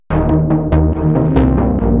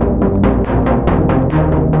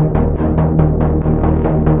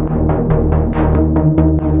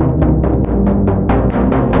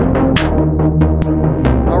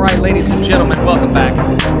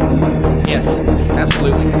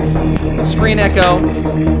Absolutely. Screen Echo,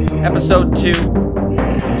 episode 2.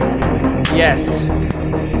 Yes.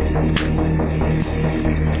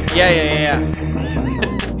 Yeah.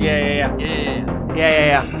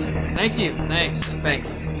 Yeah. Thank you.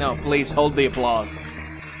 Thanks. No, please hold the applause.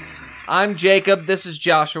 I'm Jacob. This is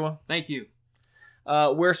Joshua. Thank you.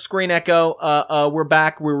 We're Screen Echo. We're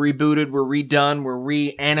back. We're rebooted. We're redone. We're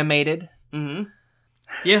reanimated. Mm-hmm.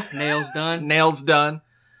 Yeah, nails done. Nails done.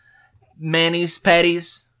 Manis,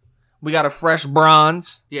 petties. We got a fresh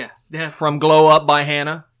bronze. Yeah. From Glow Up by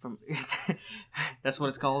Hannah. That's what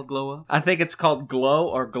it's called, Glow Up? I think it's called Glow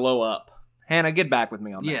or Glow Up. Hannah, get back with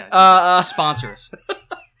me on that. Yeah. Sponsor us.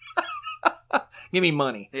 Give me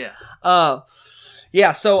money. Yeah.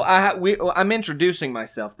 Yeah, so I'm introducing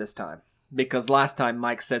myself this time because last time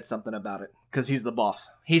Mike said something about it because he's the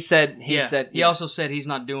boss. He also said he's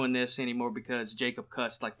not doing this anymore because Jacob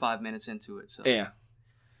cussed like 5 minutes into it. So yeah.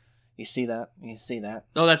 You see that?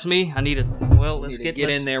 Oh, that's me? I need to... Well, let's get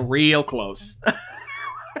in there real close.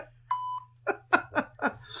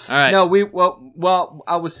 All right. No,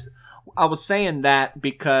 I was saying that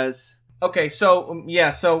because okay, so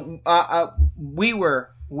we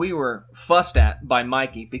were fussed at by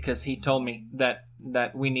Mikey because he told me that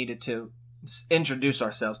we needed to introduce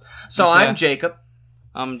ourselves. So okay. I'm Jacob.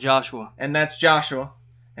 I'm Joshua. And that's Joshua.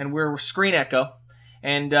 And we're Screen Echo.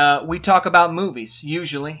 And we talk about movies,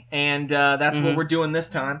 usually. And that's what we're doing this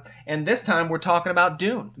time. And this time we're talking about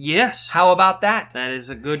Dune. Yes. How about that? That is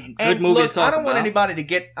a good movie look, to talk about. I don't want anybody to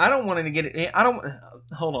get...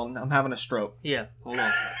 Hold on, I'm having a stroke. Yeah, hold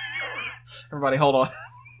on. Everybody, hold on.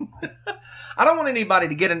 I don't want anybody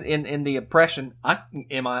to get in the impression...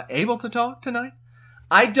 Am I able to talk tonight?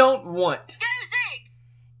 I don't want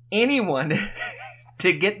anyone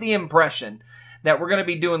to get the impression that we're going to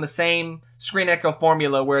be doing the same Screen Echo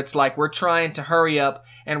formula where it's like we're trying to hurry up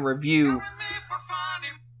and review.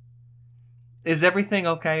 Is everything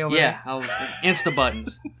okay over there? Yeah, I was Insta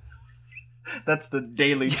buttons. That's the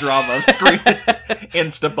daily drama of Screen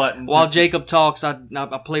Insta buttons. While Jacob talks, I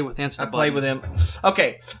play with Insta buttons. I play with him.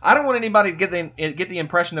 Okay, I don't want anybody to get the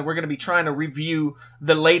impression that we're going to be trying to review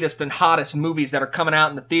the latest and hottest movies that are coming out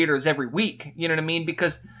in the theaters every week. You know what I mean?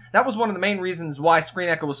 Because that was one of the main reasons why Screen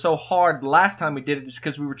Echo was so hard last time we did it, is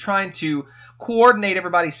because we were trying to coordinate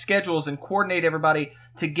everybody's schedules and coordinate everybody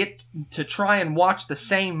to try and watch the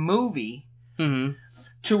same movie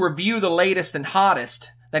to review the latest and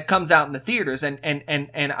hottest that comes out in the theaters, and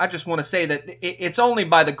I just want to say that it's only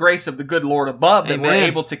by the grace of the good Lord above that we're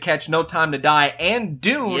able to catch No Time to Die and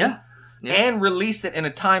Dune and release it in a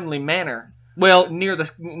timely manner. Well, near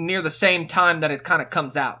the same time that it kind of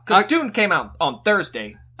comes out, because Dune came out on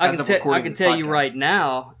Thursday. I can tell you right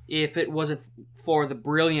now, if it wasn't for the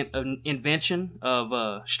brilliant invention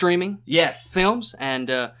of streaming films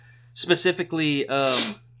and specifically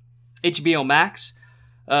HBO Max,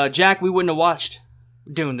 Jack, we wouldn't have watched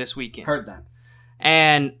Dune this weekend. Heard that.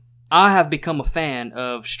 And I have become a fan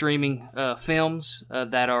of streaming films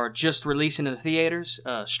that are just releasing in the theaters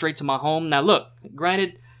straight to my home. Now look,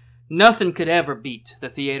 granted, nothing could ever beat the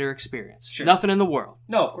theater experience. Sure. Nothing in the world.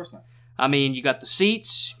 No, of course not. I mean, you got the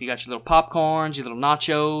seats, you got your little popcorns, your little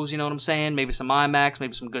nachos, you know what I'm saying? Maybe some IMAX,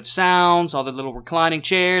 maybe some good sounds, all the little reclining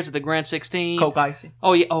chairs at the Grand 16. Coke Icy.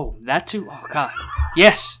 Oh, yeah. Oh, that too? Oh, God.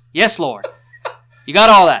 Yes, Lord. You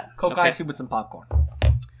got all that. Coke Icy with some popcorn.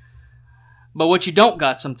 But what you don't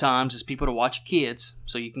got sometimes is people to watch your kids,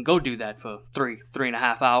 so you can go do that for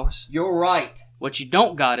 3.5 hours. You're right. What you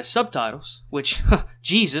don't got is subtitles, which,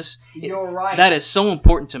 Jesus. You're right. That is so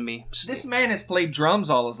important to me. This man has played drums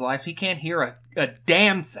all his life. He can't hear a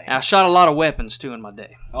damn thing. I shot a lot of weapons, too, in my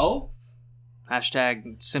day. Oh?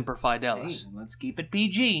 Hashtag Semper Fidelis. Hey, let's keep it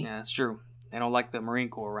PG. Yeah, that's true. They don't like the Marine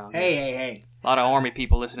Corps around here. Hey. A lot of Army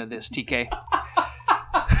people listen to this, TK.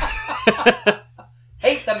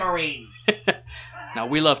 Hate the Marines. No,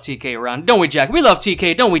 we love TK around. Don't we, Jack? We love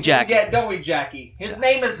TK, don't we, Jackie? Yeah, don't we, Jackie? His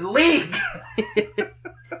name is League.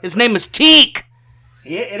 His name is Teak.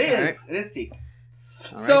 Yeah, it is. Right. It is Teak.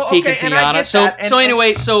 Right. So, Teak okay, and I get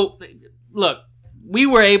that. So, look, we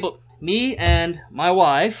were able... Me and my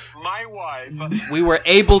wife, we were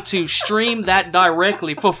able to stream that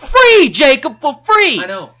directly for free, Jacob, for free. I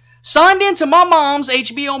know. Signed into my mom's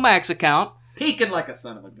HBO Max account. Peeking like a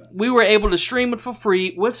son of a gun. We were able to stream it for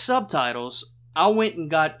free with subtitles. I went and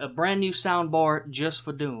got a brand new soundbar just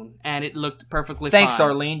for Dune, and it looked perfectly fine. Thanks,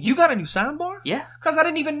 Arlene. You got a new soundbar? Yeah. Because I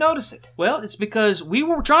didn't even notice it. Well, it's because we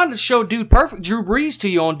were trying to show Drew Brees to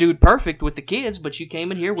you on Dude Perfect with the kids, but you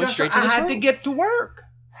came in here, went straight to the I had to get to work.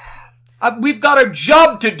 We've got a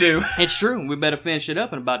job to do. It's true. We better finish it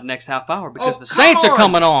up in about the next half hour because the Saints are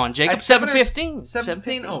coming on, Jacob. 7:15.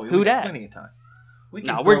 7:15? Oh, who dat? Plenty of time.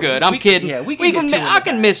 We're good. I'm kidding. Yeah, I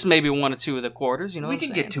can miss maybe 1 or 2 of the quarters. You know, we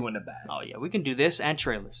can get 2 in the bag. Oh yeah, we can do this and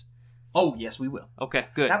trailers. Oh yes, we will. Okay,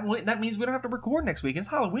 good. That means we don't have to record next week. It's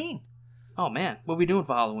Halloween. Oh man, what are we doing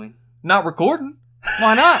for Halloween? Not recording.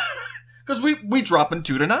 Why not? Because we dropping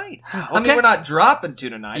 2 tonight. Okay. I mean, we're not dropping 2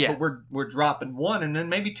 tonight, but we're dropping 1 and then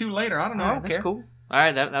maybe 2 later. I don't know. I don't care. That's cool. All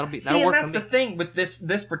right, that'll work. See, and that's the thing with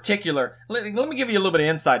this particular. Let me give you a little bit of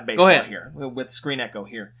inside baseball here with Screen Echo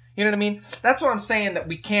here. You know what I mean? That's what I'm saying. That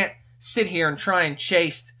we can't sit here and try and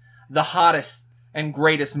chase the hottest and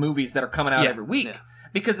greatest movies that are coming out every week. Yeah.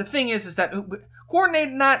 Because the thing is that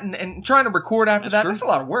coordinating that and trying to record after that's a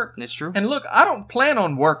lot of work. That's true. And look, I don't plan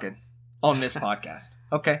on working on this podcast.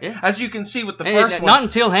 Okay? Yeah. As you can see with the first one. Not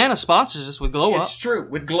until Hannah sponsors us with Glow Up. It's true.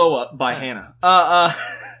 With Glow Up by Hannah.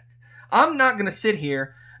 I'm not going to sit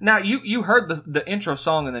here. Now, you heard the intro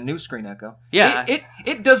song in the new Screen Echo. Yeah.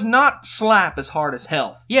 It does not slap as hard as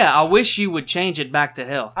Health. Yeah, I wish you would change it back to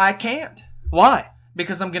Health. I can't. Why?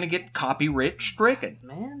 Because I'm going to get copyright stricken.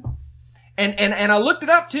 Man. And I looked it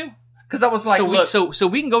up, too. Because I was like, look. So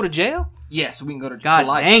we can go to jail? Yes, we can go to jail for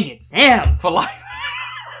life. God dang it. Damn. For life.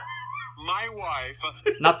 My wife.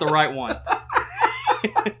 Not the right one.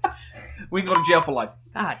 We can go to jail for life.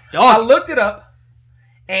 God, dog. I looked it up.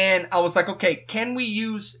 And I was like, okay, can we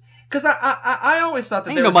use... Because I always thought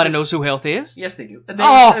that nobody knows who Health is. Yes, they do.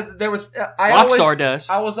 Rockstar does.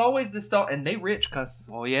 I was always this thought, and they rich, cuz...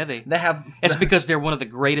 Oh, yeah, they have... It's because they're one of the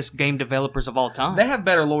greatest game developers of all time. They have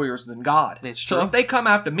better lawyers than God. It's true. So if they come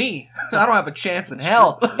after me, I don't have a chance in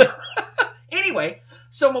hell. Anyway,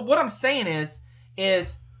 so what I'm saying is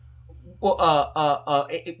I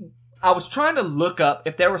was trying to look up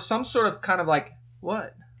if there was some sort of kind of like...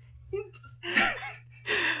 What?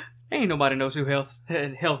 Ain't nobody knows who Health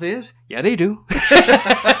is. Yeah, they do.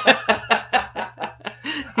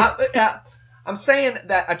 I'm saying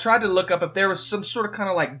that I tried to look up if there was some sort of kind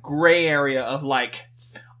of like gray area of like,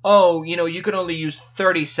 oh, you know, you could only use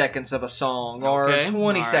 30 seconds of a song or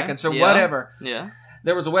 20 seconds or whatever. Yeah.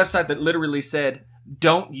 There was a website that literally said,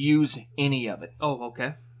 don't use any of it. Oh,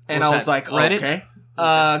 okay. And I was like, Reddit? Okay.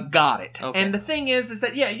 Got it. Okay. And the thing is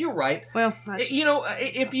that you're right. Well, you know,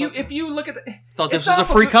 if you look at thought this was a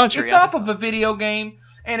free country. It's off of a video game,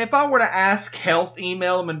 and if I were to ask Health,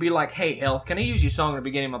 email them and be like, "Hey, Health, can I use your song at the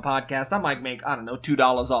beginning of my podcast? I might make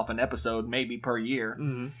 $2 off an episode, maybe per year."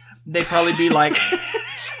 Mm-hmm. They'd probably be like.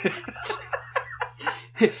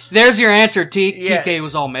 There's your answer. TK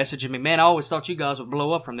was all messaging me. Man, I always thought you guys would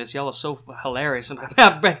blow up from this. Y'all are so hilarious.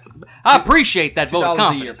 I appreciate that vote of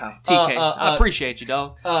confidence, TK. I appreciate you,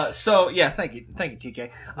 dog. So thank you,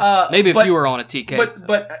 TK. Maybe if you were on a TK.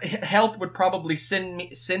 But Health would probably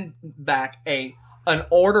send back an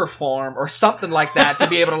order form or something like that to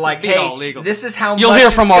be able to like, hey, this is how you'll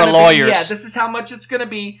hear from our lawyers. Yeah, this is how much it's going to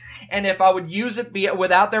be. And if I would use it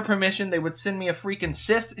without their permission, they would send me a freaking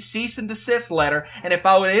cease and desist letter. And if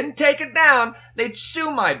I didn't take it down, they'd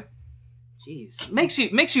sue my. Jeez, makes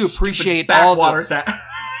you appreciate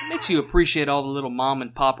makes you appreciate all the little mom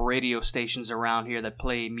and pop radio stations around here that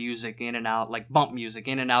play music in and out, like bump music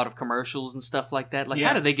in and out of commercials and stuff like that. Like,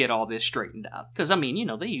 how do they get all this straightened out? Because I mean, you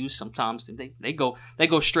know, they use sometimes they go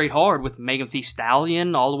straight hard with Megan Thee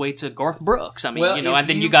Stallion all the way to Garth Brooks. I mean, and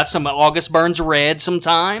then you got some August Burns Red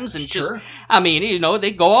sometimes, and just I mean, you know,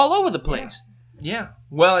 they go all over the place. Yeah.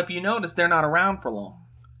 Well, if you notice, they're not around for long.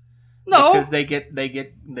 No, because they get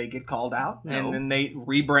called out, and then they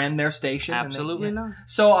rebrand their station. Absolutely not.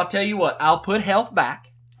 So I'll tell you what, I'll put Health back.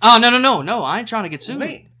 Oh no! I ain't trying to get sued.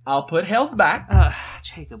 Wait, I'll put Health back.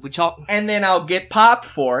 Jacob, we talk, and then I'll get popped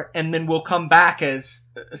for it, and then we'll come back as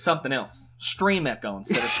something else, Stream Echo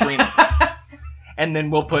instead of Screen Echo. And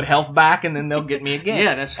then we'll put Health back, and then they'll get me again.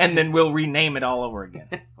 Yeah, and then we'll rename it all over again.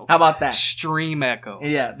 How about that? Stream Echo.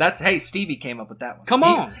 Yeah, Stevie came up with that one. Come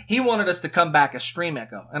on. He wanted us to come back as Stream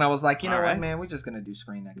Echo. And I was like, you know what, man, we're just going to do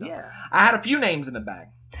Screen Echo. Yeah. I had a few names in the bag.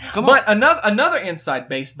 Come on. But another inside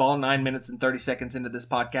baseball, 9 minutes and 30 seconds into this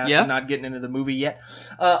podcast, and not getting into the movie yet.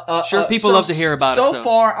 Sure, people love to hear about it. So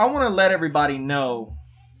far, I want to let everybody know,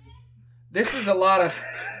 this is a lot of...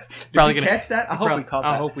 Did we catch that? I hope we caught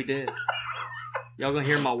that. I hope we did. Y'all gonna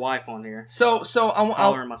hear my wife on here. So I'm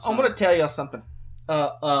gonna tell y'all something.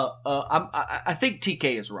 I think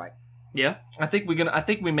TK is right. Yeah. I think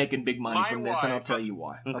we're making big money from this, and I'll tell you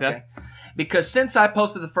why. Okay. Because since I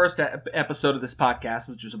posted the first episode of this podcast,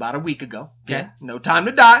 which was about a week ago, okay, No Time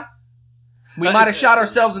to Die, we might have shot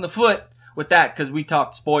ourselves in the foot with that because we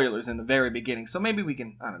talked spoilers in the very beginning. So maybe we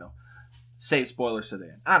can, I don't know, save spoilers to the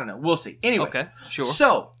end. I don't know. We'll see. Anyway. Okay. Sure.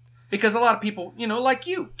 So Because a lot of people, like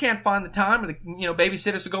you, can't find the time or the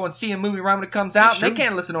babysitters to go and see a movie right when it comes out, and they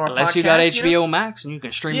can't listen to our podcast. Unless you got HBO Max and you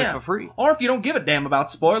can stream it for free. Or if you don't give a damn about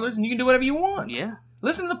spoilers and you can do whatever you want. Yeah.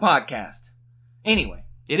 Listen to the podcast. Anyway.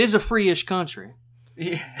 It is a free-ish country.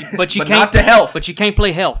 But you can't not to health. But you can't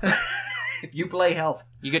play health. If you play health,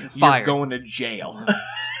 you're getting fired. You're going to jail.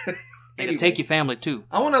 They can take your family too.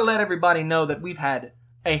 I want to let everybody know that we've had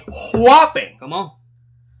a whopping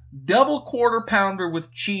double quarter pounder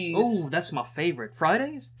with cheese. Oh, that's my favorite.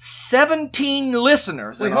 Fridays? 17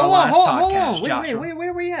 listeners in our last podcast, Joshua. Wait, where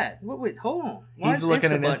are we at? Wait, hold on. He's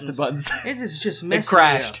looking at Insta buttons. It's just messing. It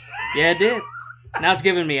crashed. Yeah, it did. Now it's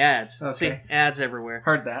giving me ads. Okay. See, ads everywhere.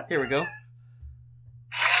 Heard that. Here we go.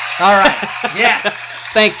 All right. Yes.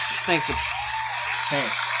 Thanks. Hey,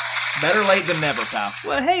 better late than never, pal.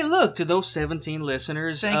 Well, hey, look, to those 17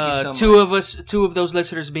 listeners, thank you so much. Two of those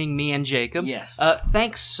listeners being me and Jacob. Yes.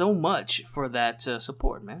 Thanks so much for that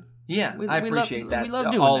support, man. Yeah, I appreciate that. We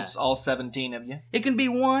love doing that. All 17 of you. It can be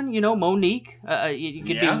one, Monique. It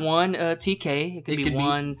could be one TK. It could be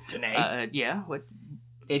one Danae. What?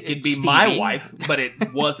 It could be my wife, but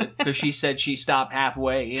it wasn't because she said she stopped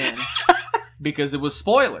halfway in. Because it was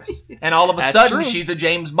spoilers. And all of a sudden, she's a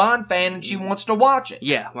James Bond fan and she wants to watch it.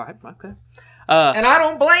 Yeah, right, okay. And I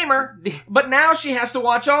don't blame her, but now she has to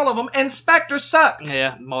watch all of them, and Spectre sucked.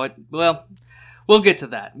 Yeah, well, we'll get to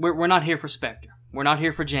that. We're not here for Spectre. We're not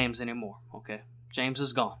here for James anymore, okay? James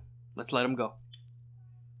is gone. Let's let him go.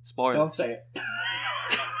 Spoilers. Don't say it.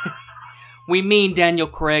 We mean Daniel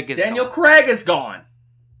Craig is gone. Daniel Craig is gone.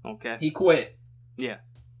 Okay. He quit. Yeah.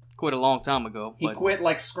 Quit a long time ago. He quit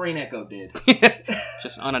like Screen Echo did.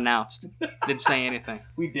 Just unannounced. Didn't say anything.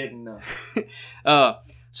 We didn't know.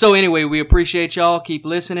 So anyway, we appreciate y'all. Keep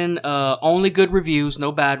listening. Only good reviews,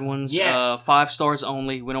 no bad ones. Yes. 5 stars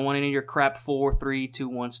only. We don't want any of your crap 4, 3, 2,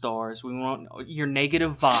 1 stars. We want your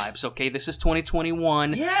negative vibes, okay? This is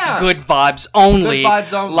 2021. Yeah. Good vibes only. Good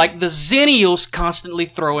vibes only. Like the Zennials constantly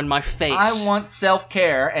throw in my face. I want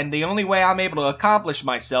self-care, and the only way I'm able to accomplish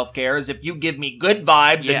my self-care is if you give me good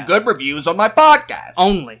vibes and good reviews on my podcast.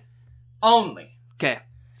 Only. Okay.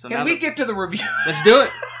 So Can we get to the review? Let's do it.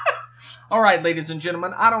 All right, ladies and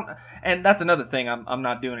gentlemen, and that's another thing I'm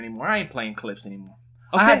not doing anymore. I ain't playing clips anymore.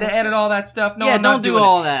 Okay, I had to edit all that stuff. No, I'm not doing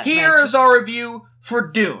all that. Here's our review for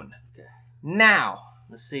Dune. Okay. Now,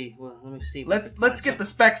 let's see. Well, let me see. Let's get the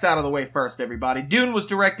specs out of the way first, everybody. Dune was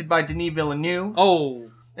directed by Denis Villeneuve. Oh.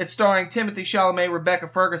 It's starring Timothée Chalamet, Rebecca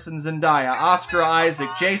Ferguson, Zendaya, Oscar Isaac,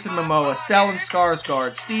 Jason Momoa, Stellan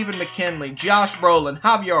Skarsgård, Stephen McKinley, Josh Brolin,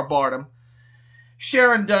 Javier Bardem,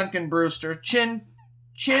 Sharon Duncan Brewster, Chin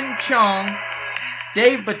Chong,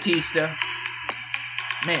 Dave Bautista,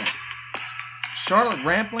 man, Charlotte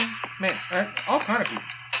Rampling, man, all kind of people.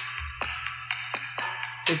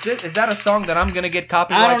 Is that a song that I'm gonna get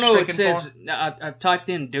copyright stricken for? I don't know. It says I typed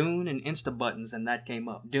in Dune and Insta buttons, and that came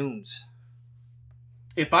up. Dunes.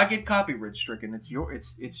 If I get copyright stricken, it's your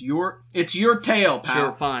tale, pal.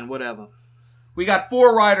 Sure, fine, whatever. We got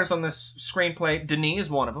 4 writers on this screenplay. Denis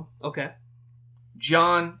is one of them. Okay.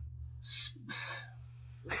 John.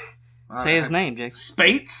 Say his name, Jake.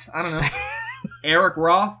 Spates? I don't know. Eric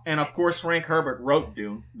Roth, and of course Frank Herbert wrote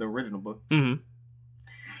Dune, the original book. Mm-hmm.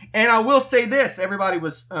 And I will say this: everybody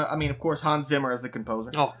was, of course, Hans Zimmer as the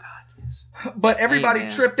composer. Oh God, yes. But everybody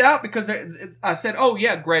tripped out because I said, "Oh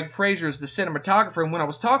yeah, Greg Fraser is the cinematographer." And when I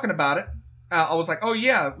was talking about it, I was like, "Oh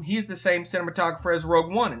yeah, he's the same cinematographer as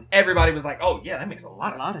Rogue One." And everybody was like, "Oh yeah, that makes a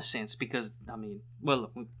lot of sense." Because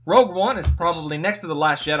Rogue One is probably next to The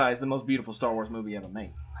Last Jedi is the most beautiful Star Wars movie ever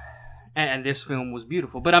made. And this film was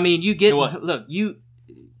beautiful. But I mean,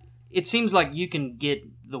 it seems like you can get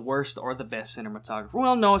the worst or the best cinematographer.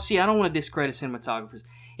 Well, no, see, I don't want to discredit cinematographers.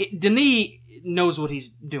 Denis knows what he's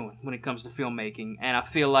doing when it comes to filmmaking, and I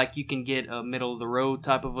feel like you can get a middle-of-the-road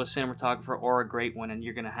type of a cinematographer or a great one, and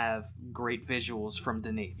you're going to have great visuals from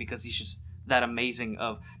Denis, because he's just that amazing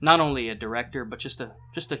of not only a director, but just a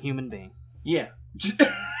human being. Yeah.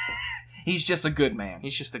 He's just a good man.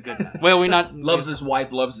 He's just a good man. Well, loves his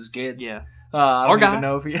wife, loves his kids. Yeah. I don't even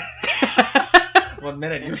know if he... 1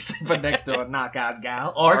 minute you're sleeping next to a knockout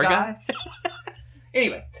gal. Or guy.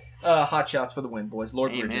 Anyway, hot shots for the win, boys.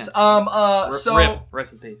 Lord Amen. Bridges. Rip.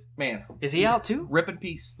 Rest in peace. Man. Is he out too? Rip in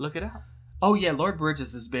peace. Look it out. Oh yeah, Lord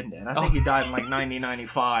Bridges has been dead. I think he died in like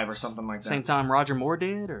 1995 or something like that. Same time Roger Moore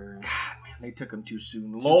did, or? God, man, they took him too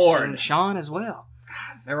soon. Lord. Sean as well.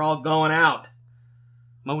 God, they're all going out.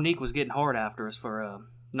 Monique was getting hard after us for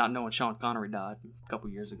not knowing Sean Connery died a couple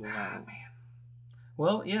years ago. God, man.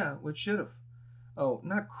 Well, yeah, which should have. Oh,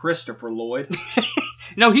 not Christopher Lloyd.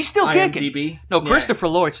 No, he's still kicking. IMDb. No, Christopher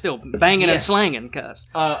Lloyd's still banging and slanging, cuz.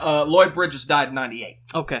 Lloyd Bridges died in 98.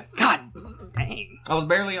 Okay. God dang. I was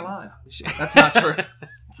barely alive. That's not true.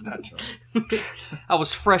 It's not true. I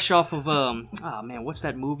was fresh off of, what's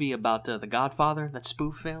that movie about The Godfather? That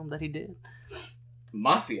spoof film that he did?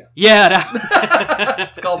 Mafia. Yeah.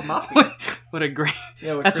 It's called Mafia. What a great...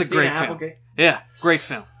 Yeah, that's Christina a great Applegate. film. Yeah, great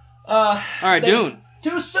film. All right, Dune.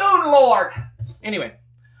 Too soon, Lord! Anyway,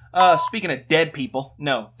 speaking of dead people,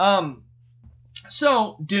 no.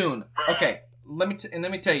 So, Dune. Okay, let me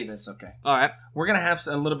tell you this, okay? All right. We're going to have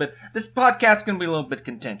a little bit... This podcast is going to be a little bit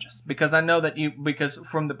contentious, because I know that because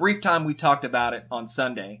from the brief time we talked about it on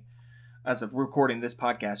Sunday, as of recording this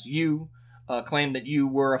podcast, you claimed that you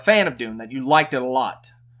were a fan of Dune, that you liked it a lot,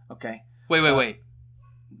 okay? Wait.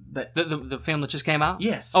 The film that just came out?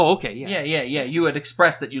 Yes. Oh, okay, yeah. Yeah. You had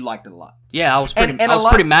expressed that you liked it a lot. Yeah, I was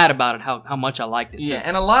pretty mad about it, how much I liked it, too. Yeah,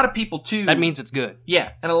 and a lot of people, too... That means it's good.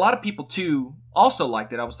 Yeah, and a lot of people, too, also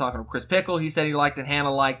liked it. I was talking to Chris Pickle. He said he liked it.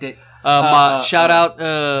 Hannah liked it. Shout out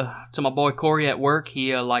to my boy Corey at work.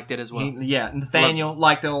 He liked it as well. Nathaniel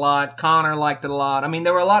liked it a lot. Connor liked it a lot. I mean,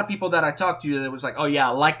 there were a lot of people that I talked to that was like, oh, yeah,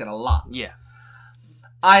 I liked it a lot. Yeah.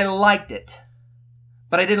 I liked it,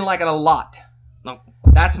 but I didn't like it a lot. No.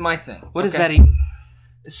 That's my thing. What does that mean?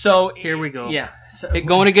 So here we go. Yeah,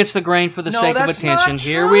 going against the grain for the sake of attention.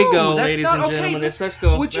 Here we go, ladies and gentlemen. Let's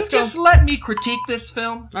go. Would you just let me critique this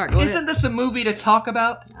film? All right, go ahead. Isn't this a movie to talk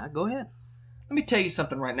about? Go ahead. Let me tell you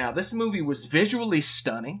something right now. This movie was visually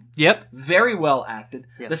stunning. Yep. Very well acted.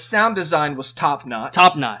 Yep. The sound design was top notch.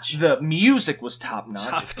 Top notch. The music was top notch.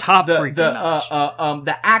 Top freaking notch.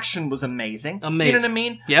 The action was amazing. Amazing. You know what I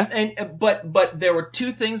mean? Yeah. And but there were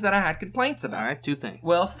two things that I had complaints about. All right, two things.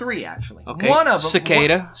 Well, three actually. Okay. One of them.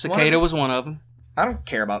 Cicada was one of them. I don't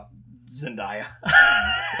care about Zendaya.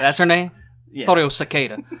 That's her name? Yes. Thought it was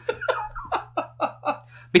Cicada.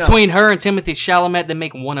 Between her and Timothy Chalamet, they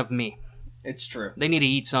make one of me. It's true. They need to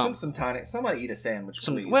eat something. Somebody eat a sandwich,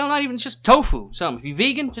 please. Well, not even just tofu. Something. If you're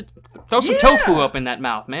vegan, just throw some tofu up in that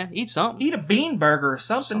mouth, man. Eat something. Eat a bean burger or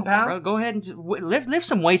something, pal. Bro, go ahead and lift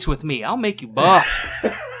some weights with me. I'll make you buff.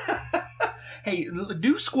 Hey,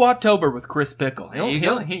 do Squat-tober with Chris Pickle. There you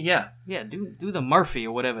go. Yeah, do the Murphy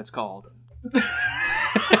or whatever it's called. The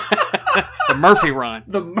Murphy run.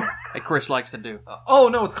 That Chris likes to do. Oh,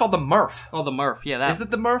 no, it's called the Murph. Oh, the Murph. Yeah, that. Is it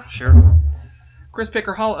the Murph? Sure. Chris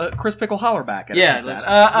Pickle holler back at us.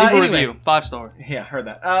 Leave a review. 5-star. Yeah, heard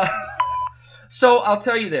that. So I'll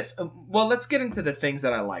tell you this. Well, let's get into the things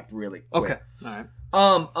that I liked really quick. Okay.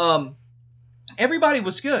 All right. Everybody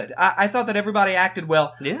was good. I thought that everybody acted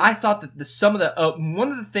well. Yeah. I thought that one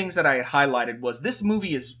of the things that I had highlighted was this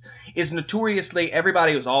movie is notoriously,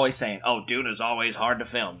 everybody was always saying, oh, Dune is always hard to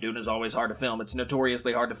film. Dune is always hard to film. It's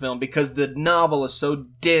notoriously hard to film because the novel is so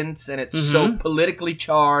dense and it's so politically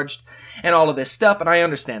charged and all of this stuff. And I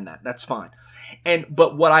understand that. That's fine.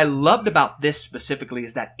 But what I loved about this specifically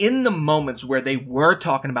is that in the moments where they were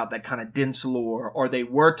talking about that kind of dense lore, or they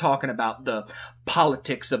were talking about the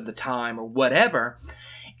politics of the time or whatever,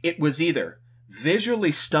 it was either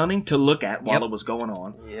visually stunning to look at while it was going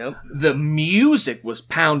on. Yep. The music was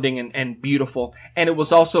pounding and beautiful, and it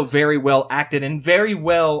was also very well acted and very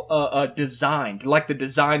well designed. Like the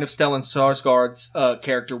design of Stellan Skarsgård's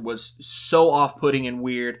character was so off-putting and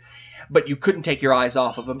weird, but you couldn't take your eyes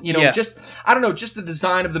off of him. You know, just the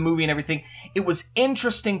design of the movie and everything. It was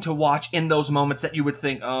interesting to watch in those moments that you would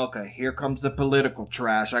think, oh, okay, here comes the political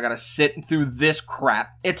trash. I gotta sit through this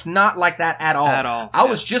crap. It's not like that at all. I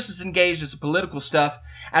was just as engaged as the political stuff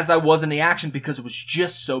as I was in the action because it was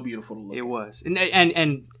just so beautiful to look at. It was.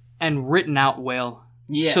 And written out well.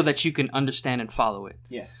 Yes. So that you can understand and follow it.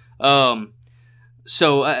 Yes. But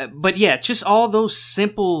yeah, just all those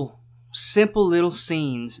simple little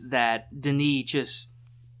scenes that Denis just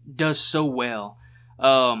does so well.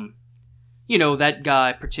 You know, that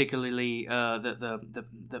guy particularly,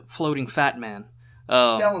 the floating fat man.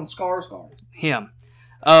 Stellan Skarsgård. Him.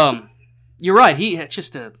 You're right. He had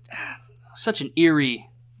just such an eerie,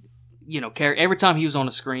 character. Every time he was on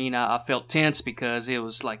the screen, I felt tense because it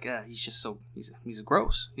was like he's just so he's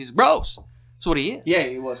gross. He's gross. That's what he is. Yeah,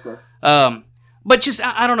 he was gross. But just,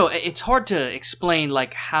 I don't know, it's hard to explain,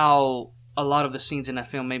 like, how a lot of the scenes in that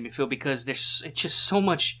film made me feel because it's just so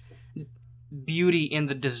much beauty in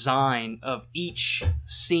the design of each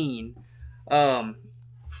scene.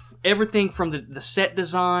 Everything from the set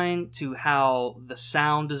design to how the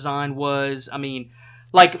sound design was. I mean,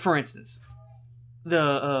 like, for instance,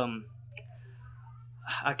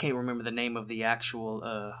 I can't remember the name of the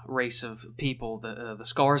actual race of people, the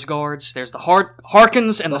Skarsgårds. There's the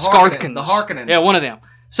Harkins and the Skarkins. The Harkonnens. Yeah, one of them.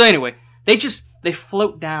 So anyway, they just, they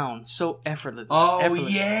float down so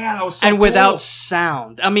effortlessly. Yeah, that was so and cool. without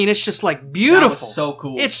sound. I mean, it's just like beautiful. That was so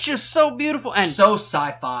cool. It's just so beautiful and so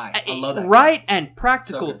sci-fi. I love that. Right, and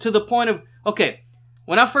practical So to the point of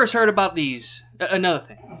when I first heard about these, another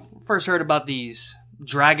thing. First heard about these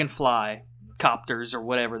dragonfly copters or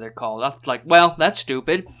whatever they're called. I was like, well, that's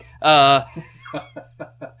stupid. But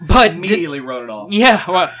immediately wrote it off. Yeah,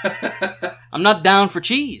 well, I'm not down for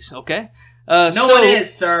cheese. Okay. No one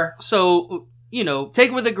is, sir. So, take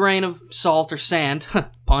it with a grain of salt or sand,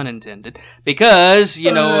 pun intended, because,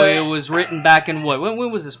 it was written back in what?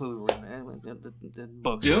 When was this movie written? The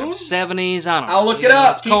books. Dune? 70s? I don't know. I'll look it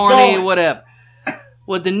up. It's Keep corny, going. whatever.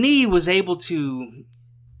 Well, Denis was able to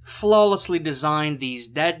flawlessly design these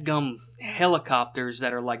dadgum helicopters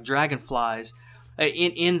that are like dragonflies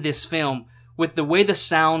in this film with the way the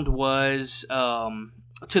sound was,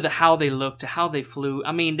 to how they looked, to how they flew.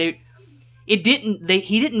 I mean, he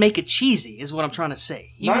didn't make it cheesy, is what I'm trying to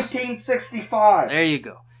say. 1965. There you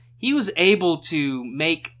go. He was able to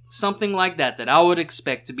make something like that I would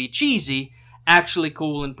expect to be cheesy, actually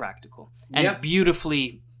cool and practical. And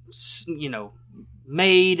beautifully,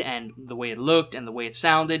 made, and the way it looked and the way it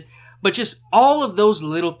sounded. But just all of those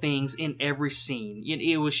little things in every scene.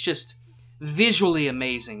 It was just visually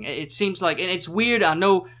amazing. It seems like, and it's weird, I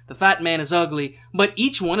know the fat man is ugly, but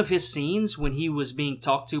each one of his scenes when he was being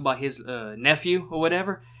talked to by his nephew or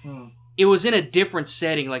whatever, it was in a different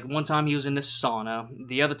setting. Like one time he was in the sauna,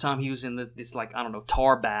 the other time he was in this like, I don't know,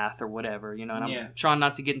 tar bath or whatever, and I'm trying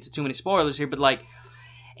not to get into too many spoilers here, but like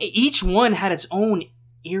each one had its own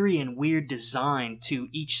eerie and weird design to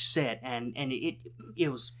each set, and it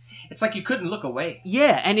was, it's like you couldn't look away.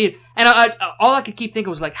 Yeah, and I all I could keep thinking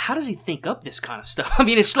was like, how does he think up this kind of stuff? I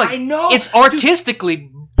mean, it's like, I know, it's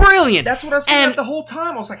artistically brilliant. That's what I was saying the whole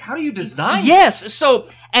time. I was like, how do you design this? This? So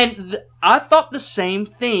I thought the same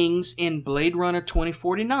things in Blade Runner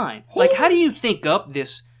 2049. Like, how do you think up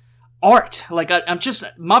this art? Like, I'm just,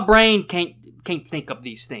 my brain can't think up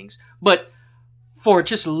these things, but for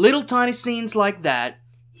just little tiny scenes like that,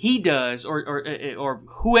 he does, or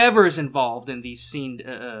whoever is involved in these scene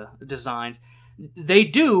designs, they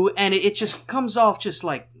do, and it just comes off just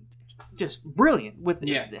brilliant with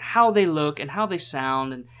how they look and how they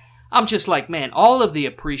sound, and I'm just like, man, all of the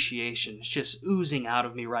appreciation is just oozing out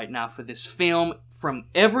of me right now for this film, from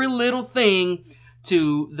every little thing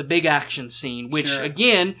to the big action scene, which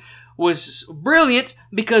again was brilliant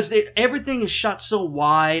because everything is shot so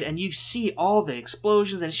wide, and you see all the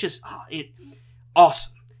explosions, and it's just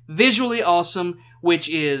awesome. Visually awesome, which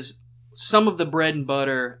is some of the bread and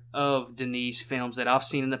butter of Denis films that I've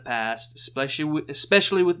seen in the past,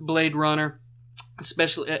 especially with Blade Runner,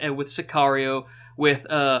 especially with Sicario, with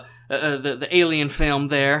the Alien film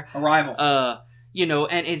there, Arrival.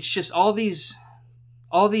 And it's just all these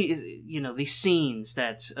these scenes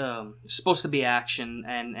that's supposed to be action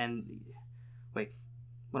and wait,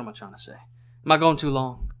 what am I trying to say? Am I going too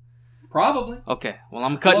long? Probably. Okay, well,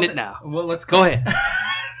 I'm cutting it now. Well, let's go ahead.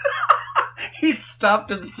 He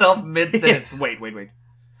stopped himself mid-sentence. Wait.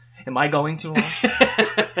 Am I going too long?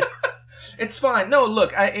 It's fine. No,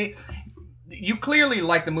 look, you clearly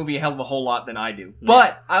like the movie a hell of a whole lot than I do.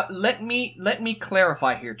 But let me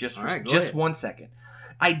clarify here just for just 1 second.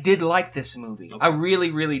 I did like this movie. Okay. I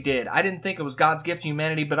really, really did. I didn't think it was God's gift to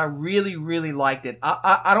humanity, but I really, really liked it.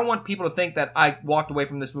 I don't want people to think that I walked away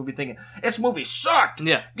from this movie thinking, this movie sucked.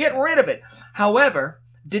 Yeah. Get rid of it. However,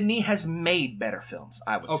 Denis has made better films,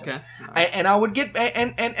 I would say. Okay. Right. And I would get,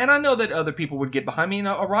 and I know that other people would get behind me.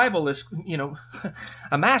 Arrival is,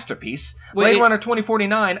 a masterpiece. Blade Runner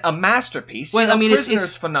 2049, a masterpiece. Well, I mean,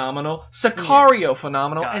 Prisoners, phenomenal. Sicario,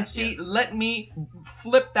 phenomenal. God, and let me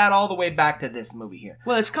flip that all the way back to this movie here.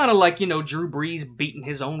 Well, it's kind of like, Drew Brees beating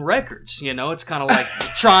his own records. It's kind of like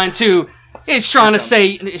trying to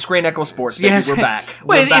say Screen Echo Sports. Baby, we're back.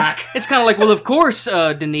 Well, it's kind of like, well, of course,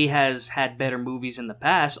 Denis has had better movies in the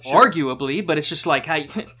past, arguably, but it's just like how.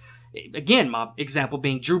 Again, my example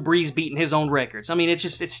being Drew Brees beating his own records. I mean,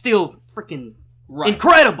 it's still freaking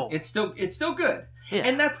incredible. It's still good, yeah.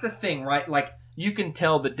 And that's the thing, right? Like, you can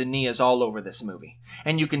tell that Denis is all over this movie.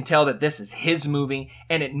 And you can tell that this is his movie,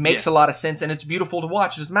 and it makes a lot of sense, and it's beautiful to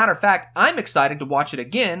watch. As a matter of fact, I'm excited to watch it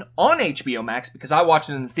again on HBO Max, because I watched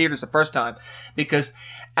it in the theaters the first time, because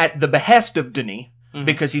at the behest of Denis,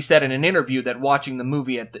 because he said in an interview that watching the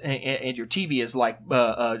movie at your TV is like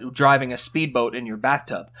driving a speedboat in your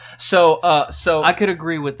bathtub. So I could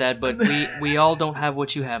agree with that, but we all don't have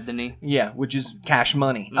what you have, Denis. Yeah, which is cash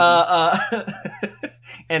money.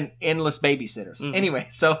 And endless babysitters. Anyway,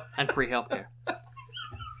 and free healthcare.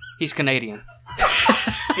 He's Canadian.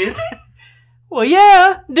 Is he? Well,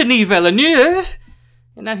 yeah, Denis Villeneuve.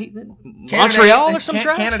 And then Montreal or some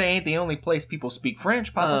trash? Canada ain't the only place people speak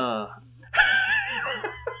French, Papa.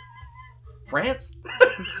 France?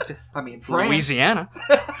 I mean, France. Louisiana.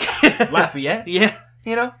 Lafayette. Yeah.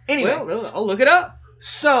 You know? Anyway. Well, I'll look it up.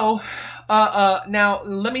 So, now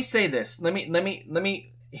let me say this. Let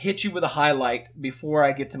me hit you with a highlight before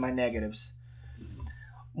I get to my negatives.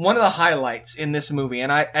 One of the highlights in this movie,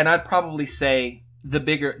 and I'd probably say the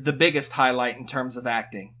biggest highlight in terms of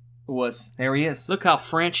acting was, there he is. Look how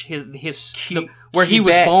French where he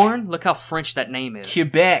was born. Look how French that name is.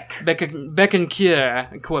 Quebec.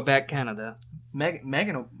 Bécancour, Quebec, Canada.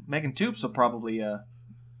 Megan Toops will probably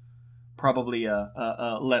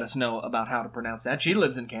let us know about how to pronounce that. She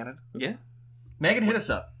lives in Canada. Yeah. Megan, hit us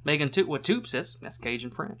up. Megan Toops is, that's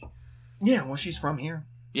Cajun French. Yeah, well, she's from here.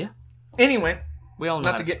 Yeah. Anyway, we all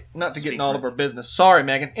know not to get in all of our business. Sorry,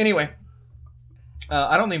 Megan. Anyway,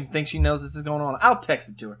 I don't even think she knows this is going on. I'll text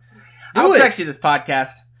it to her. I'll text you this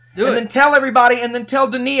podcast. Then tell everybody, and then tell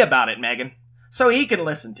Denis about it, Megan, so he can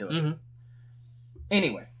listen to it. Mm-hmm.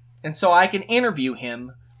 Anyway, and so I can interview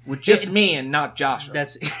him with just me and not Joshua.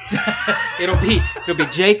 That's it'll be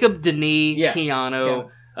Jacob, Denis, Keanu,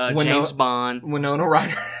 James Bond, Winona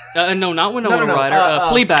Ryder. No, not Winona Ryder.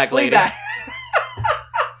 Fleabag lady.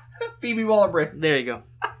 Phoebe Waller-Bridge. There you go.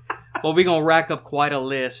 Well, we're gonna rack up quite a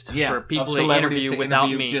list for people to interview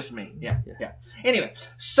without me. Just me. Yeah. Anyway,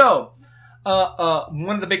 so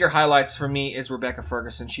one of the bigger highlights for me is Rebecca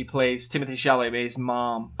Ferguson. She plays Timothée Chalamet's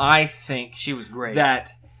mom. I think she was great.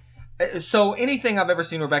 So anything I've ever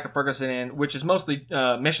seen Rebecca Ferguson in, which is mostly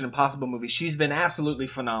Mission Impossible movies, she's been absolutely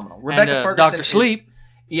phenomenal. Rebecca Ferguson Dr. Sleep.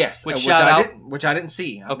 Yes, which I didn't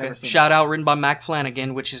see. I've never seen shout out, written by Mac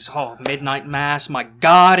Flanagan, which is Midnight Mass. My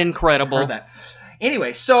God, incredible. Heard that.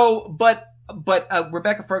 Anyway, so but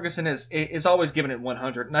Rebecca Ferguson is always giving it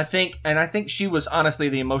 100, and I think she was honestly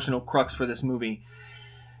the emotional crux for this movie.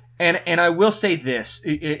 And I will say this: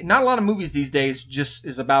 not a lot of movies these days just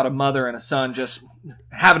is about a mother and a son just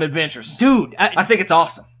having adventures. Dude, I think it's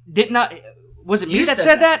awesome. Was it me that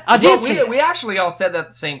said that? I did. We actually all said that at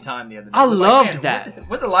the same time the other day. I loved that.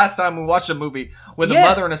 When's the last time we watched a movie with a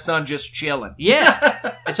mother and a son just chilling?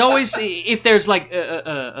 Yeah, it's always if there's like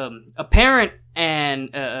a parent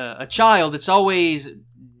and a child, it's always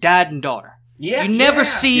dad and daughter. Yeah, you never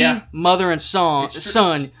see mother and son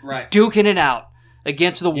duking it out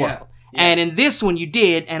against the world. Yeah. And in this one, you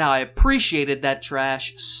did, and I appreciated that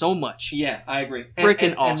trash so much. Yeah, I agree.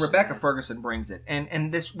 Freaking awesome. And Rebecca Ferguson brings it,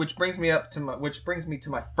 and this which brings me to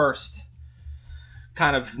my first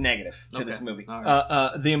kind of negative to this movie.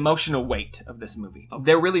 Right. The emotional weight of this movie. Okay.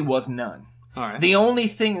 There really was none. All right. The only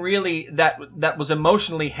thing really that was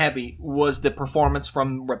emotionally heavy was the performance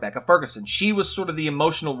from Rebecca Ferguson. She was sort of the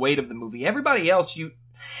emotional weight of the movie. Everybody else,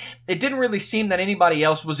 it didn't really seem that anybody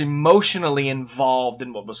else was emotionally involved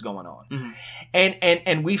in what was going on. Mm-hmm.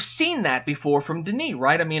 And we've seen that before from Denis,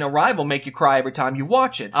 right? I mean, Arrival make you cry every time you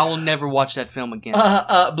watch it. I will never watch that film again.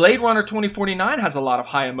 Blade Runner 2049 has a lot of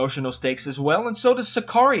high emotional stakes as well, and so does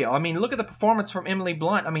Sicario. I mean, look at the performance from Emily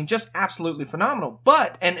Blunt. I mean, just absolutely phenomenal.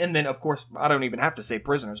 But, and then, of course, I don't even have to say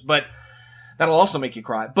Prisoners, but that'll also make you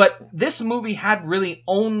cry. But this movie had really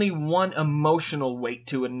only one emotional weight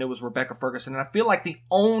to it, and it was Rebecca Ferguson. And I feel like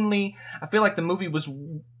the movie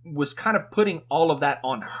was kind of putting all of that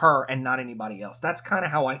on her and not anybody else. That's kind of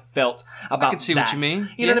how I felt about that. I can see what you mean.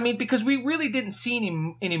 You know what I mean? Because we really didn't see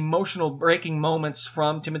any emotional breaking moments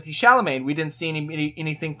from Timothée Chalamet. We didn't see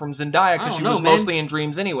anything from Zendaya because she was mostly in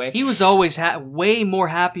dreams anyway. He was always way more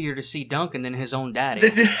happier to see Duncan than his own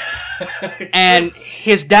daddy. And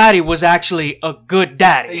his daddy was actually a good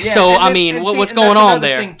daddy. Yeah, so, what's going on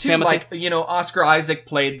there, thing too, Timothy? Like, Oscar Isaac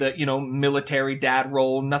played the, military dad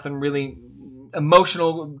role. Nothing really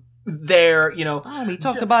emotional there, he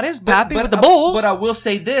talked about his pappy with the Bulls. But I will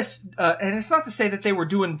say this, and it's not to say that they were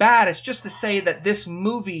doing bad. It's just to say that this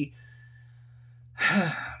movie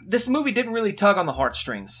didn't really tug on the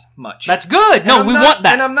heartstrings much. That's good. No, we want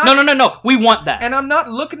that. No. We want that. And I'm not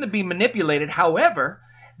looking to be manipulated. However,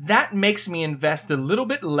 that makes me invest a little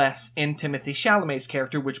bit less in Timothée Chalamet's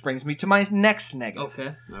character, which brings me to my next negative.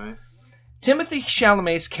 Okay, all right. Timothée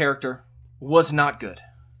Chalamet's character was not good.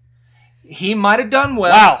 He might have done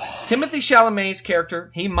well. Wow. Timothée Chalamet's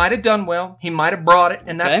character, he might have done well. He might have brought it,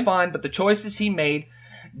 and that's fine. But the choices he made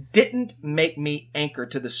didn't make me anchor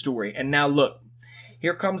to the story. And now look,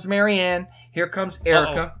 here comes Marianne. Here comes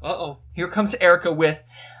Erica. Uh-oh. Here comes Erica with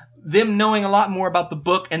them knowing a lot more about the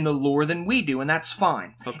book and the lore than we do, and that's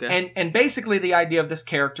fine. Okay. And basically the idea of this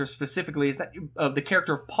character specifically is that of the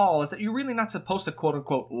character of Paul is that you're really not supposed to quote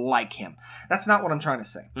unquote like him. That's not what I'm trying to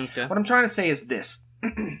say. Okay. What I'm trying to say is this.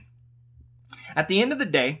 At the end of the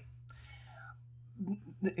day,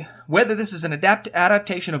 whether this is an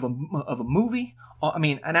adaptation of a movie, or,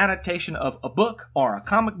 an adaptation of a book or a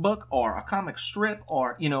comic book or a comic strip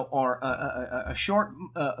or or a short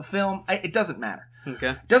film, it doesn't matter.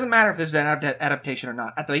 Okay. It doesn't matter if this is an adaptation or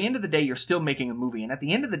not. At the end of the day, you're still making a movie, and at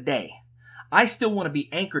the end of the day, I still want to be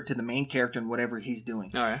anchored to the main character and whatever he's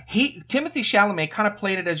doing. All right. Timothée Chalamet kind of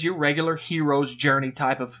played it as your regular hero's journey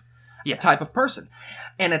type of person.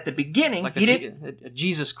 And at the beginning, like a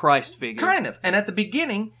Jesus Christ figure. Kind of. And at the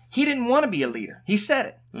beginning, he didn't want to be a leader. He said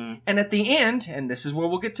it. And at the end, and this is where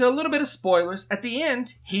we'll get to a little bit of spoilers, at the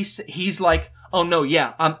end, he's like, "Oh no,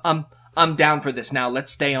 yeah, I'm down for this now.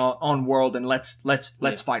 Let's stay on world and let's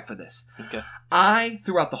fight for this." Okay. I,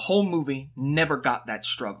 throughout the whole movie, never got that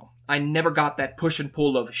struggle. I never got that push and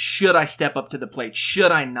pull of, should I step up to the plate?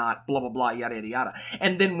 Should I not? Blah, blah, blah, yada, yada, yada.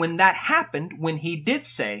 And then when that happened, when he did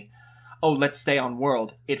say, "Oh, let's stay on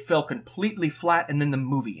world," it fell completely flat, and then the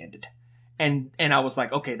movie ended. And I was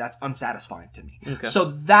like, okay, that's unsatisfying to me. Okay. So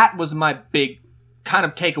that was my big kind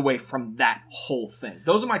of takeaway from that whole thing.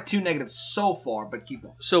 Those are my two negatives so far, but keep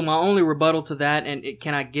going. So my only rebuttal to that, and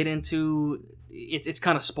can I get into... It's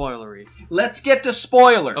kind of spoilery. Let's get to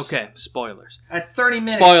spoilers. Okay, spoilers. At 30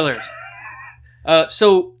 minutes. Spoilers.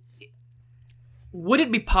 So, would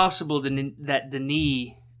it be possible that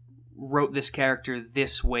Denis wrote this character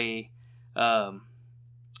this way? What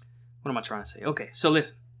am I trying to say? Okay, so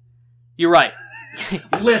listen. You're right.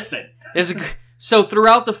 Listen. So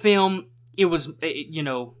throughout the film, it was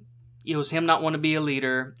him not wanting to be a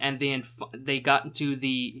leader, and then he got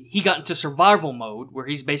into survival mode, where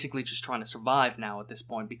he's basically just trying to survive now at this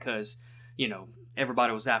point because,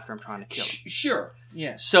 everybody was after him trying to kill him. Sure,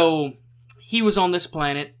 yeah. So he was on this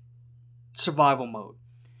planet, survival mode.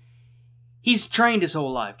 He's trained his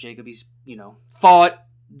whole life, Jacob. He's, fought,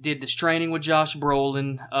 did this training with Josh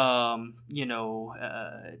Brolin,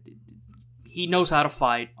 he knows how to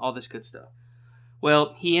fight, all this good stuff.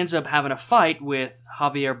 Well, he ends up having a fight with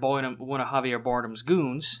Javier Bardem, one of Javier Bardem's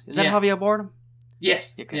goons. Is that Javier Bardem?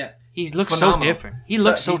 Yes. Okay. Yeah. He looks so different. He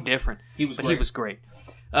looks so different. He was great. He was great.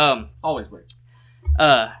 Always great.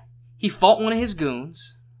 He fought one of his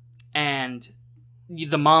goons, and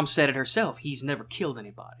the mom said it herself. He's never killed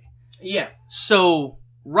anybody. Yeah. So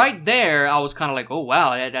right there, I was kind of like, oh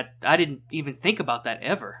wow, I didn't even think about that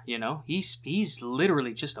ever. He's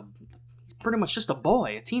literally pretty much just a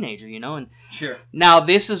boy, a teenager, and sure. Now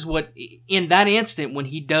this is what, in that instant when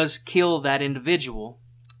he does kill that individual,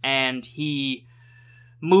 and he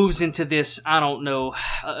moves into this, I don't know,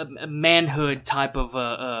 manhood type of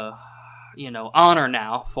honor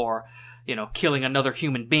now for killing another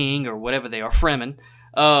human being or whatever they are, Fremen.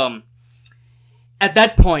 At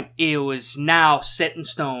that point, it was now set in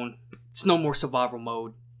stone. It's no more survival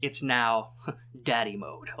mode. It's now daddy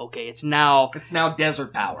mode, okay? It's now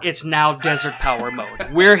desert power. It's now desert power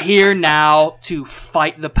mode. We're here now to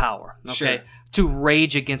fight the power, okay? Sure. To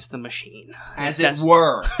rage against the machine. As it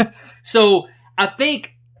were. So, I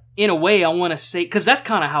think, in a way, I want to say... Because that's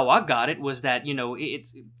kind of how I got it, was that,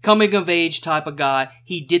 it's coming of age type of guy.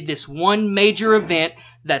 He did this one major event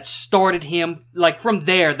that started him... Like, from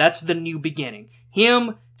there, that's the new beginning.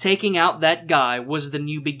 Him taking out that guy was the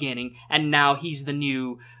new beginning, and now he's the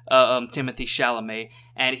new Timothée Chalamet,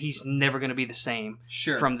 and he's never going to be the same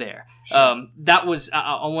from there. Sure. That was,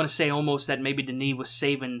 I want to say almost that maybe Denis was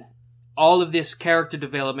saving all of this character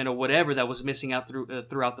development or whatever that was missing out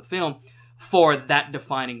throughout the film for that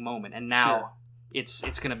defining moment, and now it's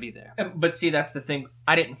going to be there. But see, that's the thing.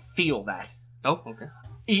 I didn't feel that. Oh, okay.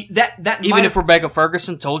 That even if Rebecca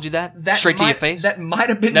Ferguson told you that straight to your face, that might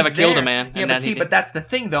have been never killed a man. Yeah, but that's the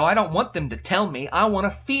thing, though. I don't want them to tell me. I want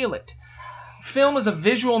to feel it. Film is a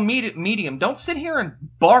visual medium. Don't sit here and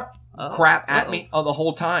bark crap at me the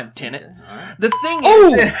whole time, Tenet. Okay, right. The thing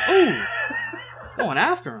is, going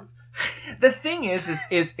after him. The thing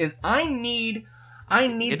is I need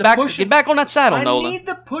get back on that saddle, Nola. I need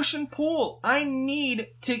the push and pull. I need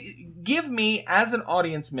to give me, as an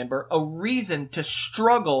audience member, a reason to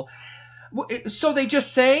struggle. So they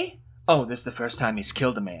just say, "Oh, this is the first time he's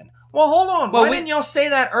killed a man." Well, hold on. Why didn't y'all say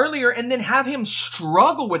that earlier and then have him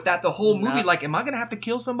struggle with that the whole movie? Like, am I going to have to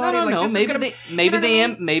kill somebody? No.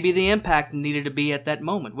 Maybe the impact needed to be at that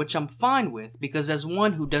moment, which I'm fine with, because as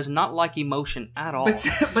one who does not like emotion at all,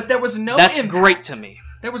 but there was no. That's impact. Great to me.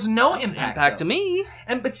 There was no impact to me.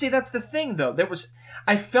 But see, that's the thing, though.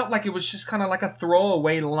 I felt like it was just kind of like a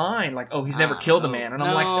throwaway line, like, "Oh, he's never killed a man," and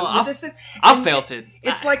I'm like, I felt it.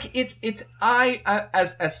 It's like it's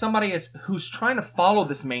as somebody who's trying to follow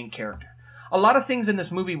this main character. a lot of things in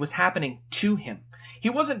this movie was happening to him. He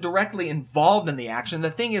wasn't directly involved in the action. The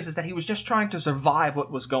thing is that he was just trying to survive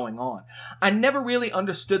what was going on. I never really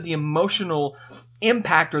understood the emotional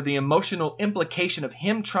impact or the emotional implication of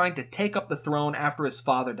him trying to take up the throne after his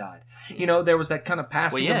father died. You know, there was that kind of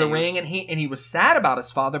passing of the ring, and he was sad about his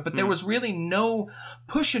father, but there was really no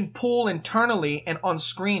push and pull internally and on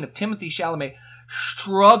screen of Timothée Chalamet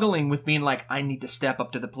struggling with being like, I need to step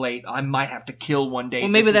up to the plate. I might have to kill one day. Well,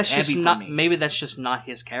 maybe that's just not. Maybe that's just not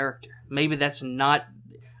his character. Maybe that's not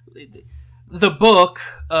the book.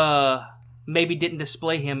 Maybe didn't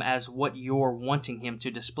display him as what you're wanting him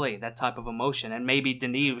to display. That type of emotion, and maybe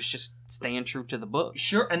Denis was just staying true to the book.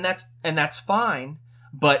 Sure, and that's fine.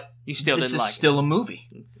 But you still this didn't is like still a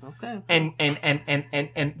movie. Okay. And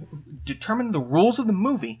determine the rules of the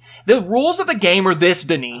movie. The rules of the game are this,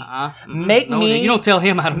 Denis. You don't tell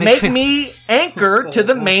him how to make me anchor to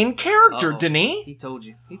the main character, Denis. He told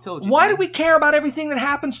you. Why do we care about everything that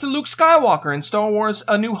happens to Luke Skywalker in Star Wars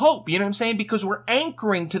A New Hope? You know what I'm saying? Because we're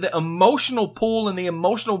anchoring to the emotional pull and the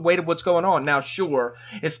emotional weight of what's going on. Now, sure,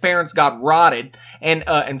 his parents got rotted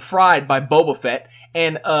and fried by Boba Fett.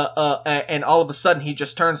 And all of a sudden he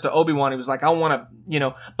just turns to Obi-Wan. He was like, I want to, you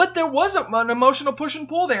know. But there was an emotional push and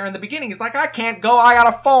pull there in the beginning. He's like, I can't go. I got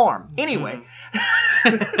a farm. Anyway.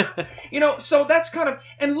 You know, so that's kind of...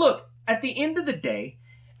 And look, at the end of the day,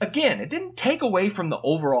 again, it didn't take away from the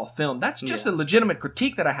overall film. That's just a legitimate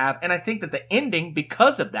critique that I have. And I think that the ending,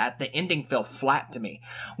 because of that, the ending fell flat to me.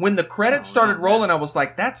 When the credits started rolling, I was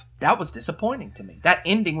like, that was disappointing to me. That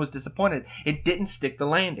ending was disappointing. It didn't stick the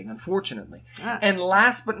landing, unfortunately. And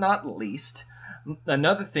last but not least,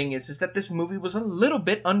 another thing is that this movie was a little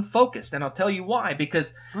bit unfocused, and I'll tell you why.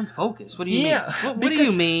 Because unfocused? What do you mean? What do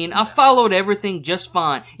you mean? I followed everything just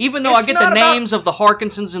fine, even though I get the names of the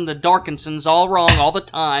Harkinsons and the Darkinsons all wrong all the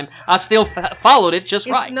time. I still followed it just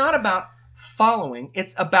right. It's not about following;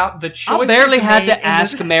 it's about the choices. I barely had to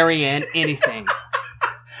ask Marianne anything.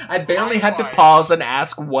 I barely had to pause and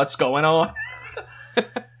ask what's going on.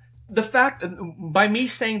 The fact, by me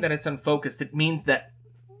saying that it's unfocused, it means that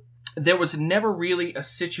there was never really a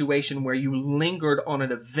situation where you lingered on an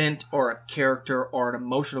event or a character or an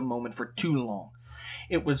emotional moment for too long.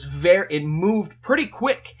 It moved pretty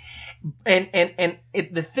quick. And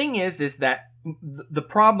the thing is that the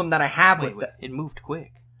problem that I have with that... It moved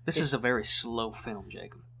quick. This is a very slow film,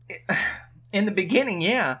 Jacob. In the beginning,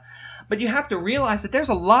 yeah. But you have to realize that there's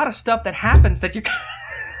a lot of stuff that happens that you...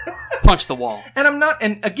 Punch the wall. And I'm not,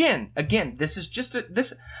 and again, this is just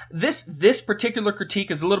this particular critique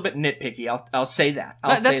is a little bit nitpicky. I'll say that.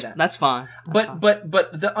 That's fine. But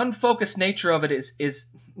the unfocused nature of it is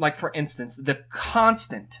like, for instance, the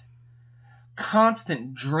constant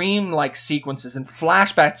dream-like sequences and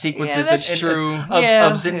flashback sequences of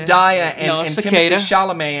Zendaya and Timothée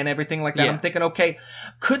Chalamet and everything like that. I'm thinking, okay,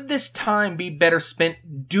 could this time be better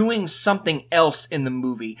spent doing something else in the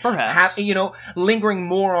movie? Perhaps. Lingering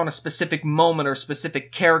more on a specific moment or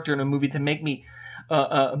specific character in a movie to make me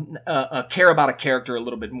care about a character a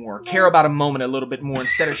little bit more, care about a moment a little bit more,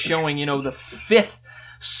 instead of showing, the fifth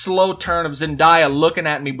slow turn of Zendaya looking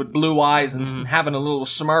at me with blue eyes and having a little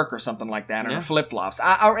smirk or something like that, and her flip-flops.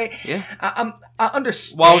 I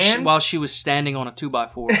understand. While she was standing on a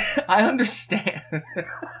 2x4. I understand.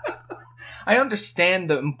 I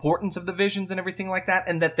understand the importance of the visions and everything like that,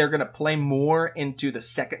 and that they're going to play more into the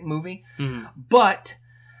second movie. But,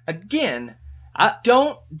 again... It's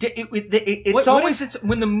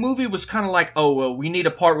when the movie was kind of like, oh, well, we need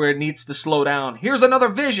a part where it needs to slow down. Here's another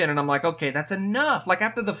vision. And I'm like, okay, that's enough. Like,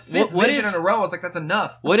 after the fifth vision in a row, I was like, that's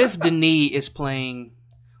enough. What if Denis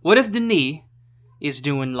is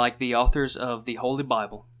doing like the authors of the Holy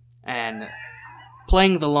Bible and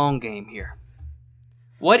playing the long game here?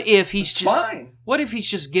 What if he's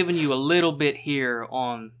just giving you a little bit here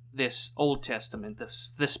on this Old Testament,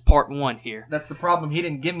 this part 1 here? That's the problem. He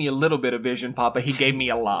didn't give me a little bit of vision, Papa. He gave me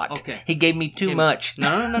a lot. Okay. He gave me too much.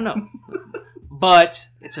 No. But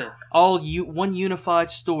it's one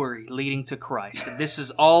unified story leading to Christ. And this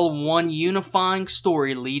is all one unifying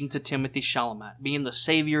story leading to Timothée Chalamet being the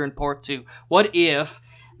Savior in part 2. What if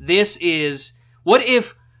the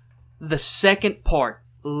second part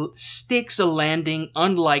sticks a landing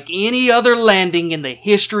unlike any other landing in the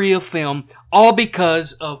history of film, all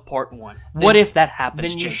because of part 1? What if that happens?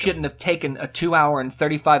 Then you shouldn't have taken a 2-hour and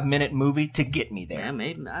 35-minute movie to get me there. Yeah,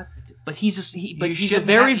 maybe not. But he's a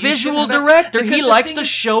very visual director. He likes to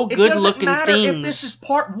show good-looking things. It doesn't matter if this is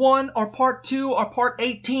part 1 or part 2 or part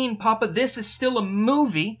 18, Papa. This is still a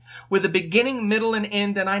movie with a beginning, middle, and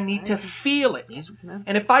end, and I need to feel it.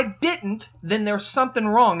 And if I didn't, then there's something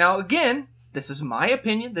wrong. Now, again, This is my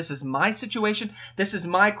opinion. This is my situation. This is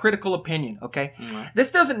my critical opinion, okay? Mm-hmm.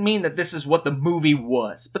 This doesn't mean that this is what the movie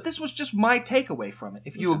was, but this was just my takeaway from it.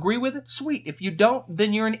 If you agree with it, sweet. If you don't,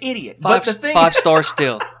 then you're an idiot. 5 stars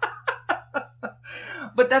still.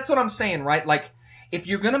 But that's what I'm saying, right? Like, if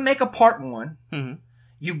you're going to make a part 1, mm-hmm.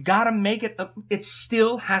 you got to make it, it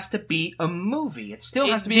still has to be a movie. It still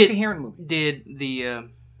has to be a coherent movie. Did the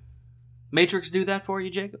Matrix do that for you,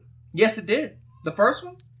 Jacob? Yes, it did. The first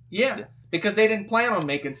one? Yeah. Because they didn't plan on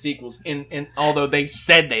making sequels, although they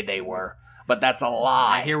said they were. But that's a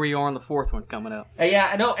lie. And here we are on the 4th one coming up. Yeah,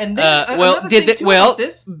 I know. And then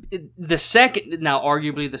the second, now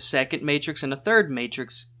arguably the second Matrix and the third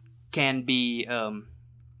Matrix can be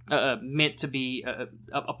meant to be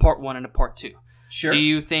a part 1 and a part 2. Sure. Do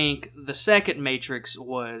you think the second Matrix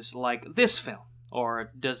was like this film?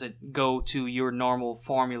 Or does it go to your normal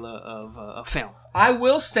formula of a film? I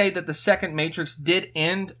will say that the second Matrix did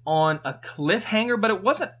end on a cliffhanger, but it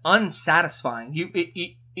wasn't unsatisfying.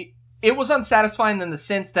 It was unsatisfying in the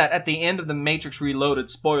sense that at the end of the Matrix Reloaded,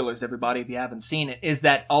 spoilers everybody if you haven't seen it, is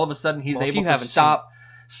that all of a sudden he's able to stop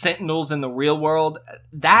Sentinels in the real world.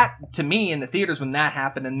 That, to me, in the theaters when that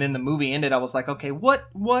happened and then the movie ended, I was like, okay, what?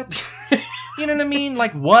 You know what I mean?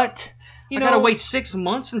 Like, what? I gotta wait 6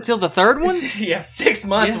 months until the third one? Yeah, 6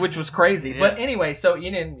 months, which was crazy. Yeah. But anyway, so you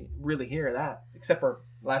didn't really hear that, except for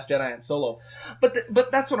Last Jedi and Solo. But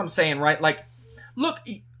that's what I'm saying, right? Like, look,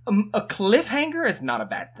 a cliffhanger is not a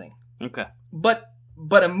bad thing. Okay. But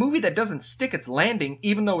a movie that doesn't stick its landing,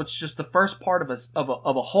 even though it's just the first part of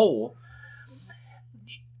a whole,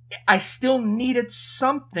 I still needed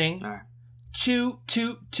something to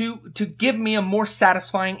give me a more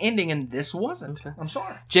satisfying ending, and this wasn't. Okay. I'm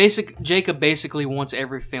sorry. Jacob basically wants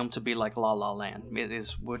every film to be like La La Land. It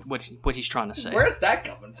is what he's trying to say. Where's that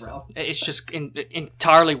coming from? It's just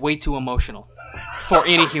entirely way too emotional for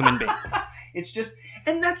any human being. It's just,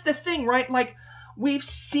 and that's the thing, right? Like, we've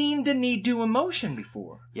seen Denis do emotion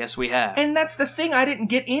before. Yes, we have. And that's the thing. I didn't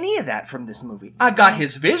get any of that from this movie. I got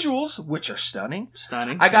his visuals, which are stunning.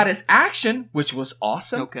 I got his action, which was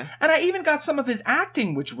awesome. Okay. And I even got some of his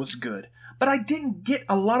acting, which was good. But I didn't get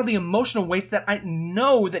a lot of the emotional weights that I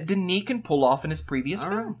know that Denis can pull off in his previous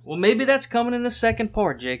film. Right. Well, maybe that's coming in the second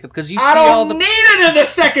part, Jacob, because you see all the... I don't need it in the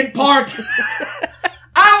second part!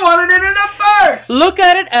 I wanted it in the first! Look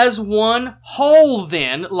at it as one whole,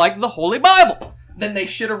 then, like the Holy Bible. Then they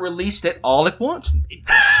should have released it all at once.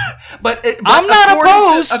 but I'm not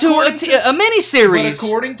opposed to a miniseries. But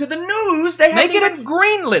according to the news, they haven't even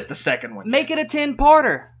greenlit the second one. Make it a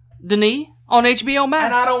 10-parter, Denis, on HBO Max.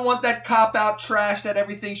 And I don't want that cop-out trash that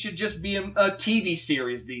everything should just be a TV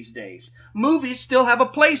series these days. Movies still have a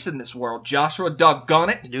place in this world, Joshua, doggone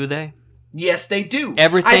it. Do they? Yes, they do.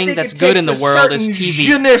 Everything that's good in the world is TV.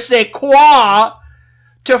 Je ne sais quoi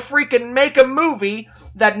to freaking make a movie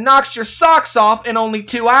that knocks your socks off in only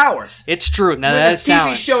 2 hours. It's true. Now that's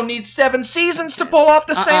talent. TV show needs 7 seasons to pull off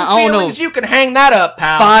the same feelings. You can hang that up,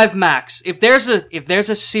 pal. 5 max. If there's a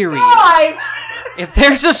series, 5. If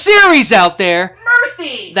there's a series out there,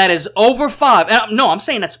 mercy, that is over 5. No, I'm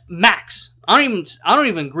saying that's max. I don't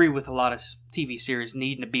even agree with a lot of TV series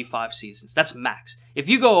needing to be 5 seasons. That's max. If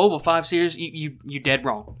you go over 5 series, you dead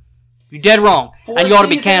wrong. You're dead wrong, 4 and you ought to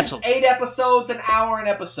be canceled. 8 episodes, an hour an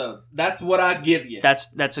episode. That's what I give you.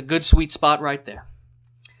 That's a good sweet spot right there.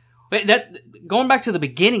 Going back to the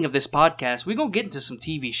beginning of this podcast, we're going to get into some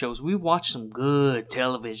TV shows. We watched some good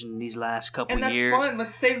television these last couple years. And that's fun.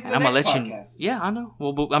 Let's save it for the next podcast. Yeah, I know.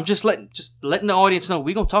 Well, but I'm just letting the audience know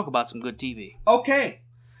we're going to talk about some good TV. Okay.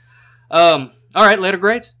 All right, letter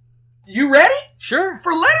grades. You ready? Sure.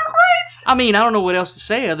 For letter grades? I mean, I don't know what else to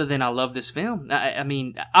say other than I love this film.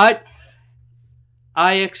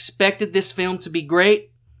 I expected this film to be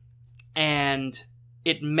great, and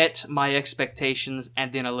it met my expectations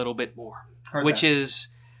and then a little bit more, which is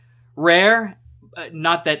rare.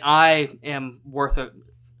 Not that I am worth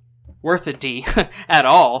a D at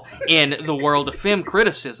all in the world of film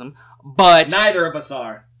criticism, but neither of us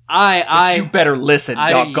are. But you better listen,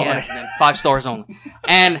 doggone it. 5 stars only,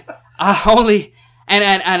 and but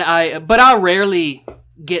I rarely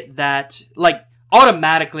get that like.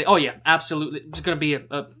 Automatically, oh yeah, absolutely. It's going to be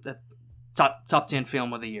a top 10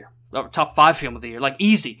 film of the year, or top 5 film of the year, like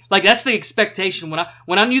easy. Like that's the expectation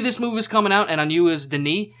when I knew this movie was coming out, and I knew it was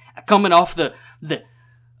Denis coming off the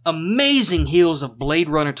amazing heels of Blade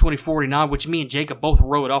Runner 2049, which me and Jacob both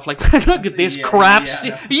wrote off. Like, look at this crap!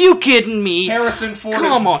 Yeah. Are you kidding me? Harrison Ford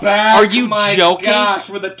Come on. Back. Are you joking? Gosh,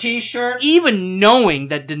 with a t-shirt. Even knowing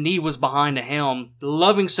that Denis was behind the helm,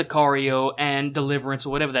 loving Sicario and Deliverance, or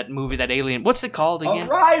whatever that movie, that alien. What's it called again?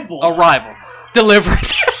 Arrival.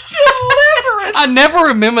 Deliverance. I never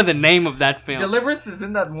remember the name of that film. Deliverance is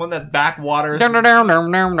in that one that backwaters.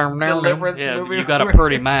 Deliverance movie. You got a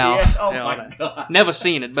pretty mouth. Yeah, oh my God. Never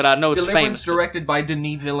seen it, but I know it's famous. Deliverance directed by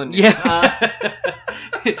Denis Villeneuve.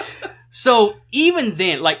 Yeah. So even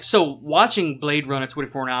then, watching Blade Runner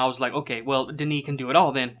 2049, I was like, okay, well, Denis can do it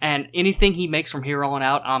all then. And anything he makes from here on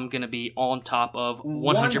out, I'm going to be on top of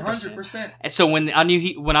 100%. 100%. And so when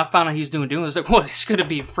I found out he was doing it, I was like, well, it's going to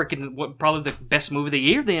be freaking probably the best movie of the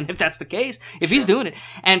year then, if that's the case, if he's doing it.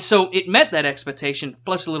 And so it met that expectation,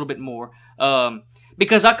 plus a little bit more.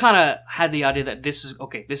 Because I kind of had the idea that this is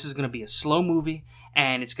going to be a slow movie.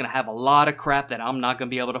 And it's going to have a lot of crap that I'm not going to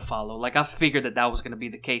be able to follow. Like, I figured that was going to be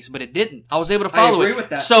the case, but it didn't. I was able to follow it. I agree with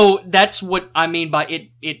that. So that's what I mean by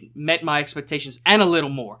it met my expectations and a little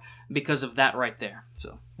more because of that right there.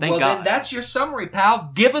 So, thank God. Well, then that's your summary,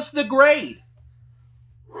 pal. Give us the grade.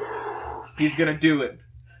 He's going to do it.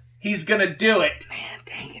 He's going to do it. Man,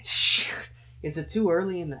 dang it. Shoot. Is it too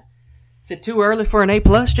early for an A+,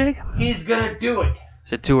 Jacob? He's going to do it.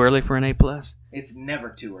 Is it too early for an A+? It's never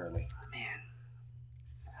too early.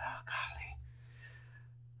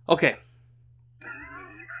 Okay.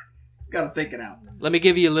 Gotta think it out. Let me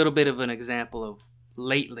give you a little bit of an example of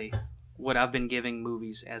lately what I've been giving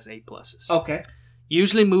movies as A+. Okay.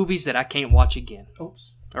 Usually movies that I can't watch again.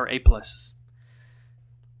 Oops. Or A+.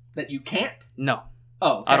 That you can't? No.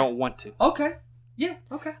 Oh, okay. I don't want to. Okay. Yeah,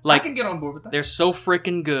 okay. I can get on board with that. They're so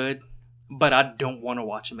freaking good, but I don't want to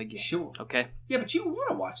watch them again. Sure. Okay? Yeah, but you want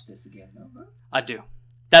to watch this again, though, huh? I do.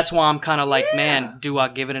 That's why I'm kind of like, man, do I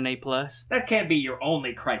give it an A+? That can't be your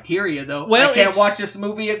only criteria, though. Well, I can't watch this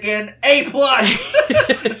movie again. A+.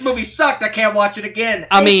 This movie sucked. I can't watch it again.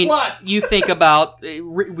 I mean, you think about,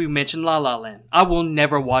 we mentioned La La Land. I will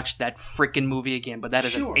never watch that freaking movie again, but that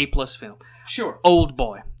is an A+ film. Sure. Old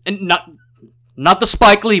Boy. And not the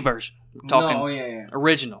Spike Lee version. We're talking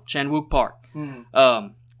original, Chan-wook Park. Mm.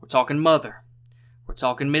 We're talking Mother. We're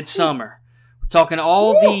talking Midsommar. We're talking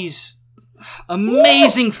all these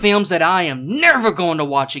amazing films that I am never going to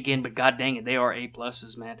watch again, but god dang it, they are A+,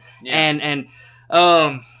 man. Yeah. And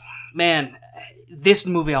man, this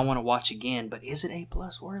movie I want to watch again, but is it A+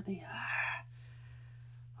 worthy?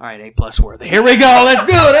 All right, A+ worthy. Here we go. Let's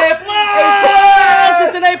do it. A+! A+!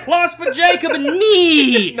 It's an A+ for Jacob and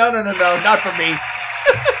me. No, not for me.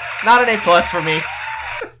 Not an A+ for me.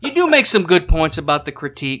 You do make some good points about the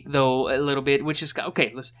critique, though, a little bit, which is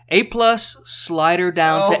okay. Let's A+, slider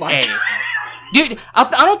down to A. Dude, I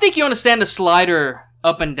don't think you understand the slider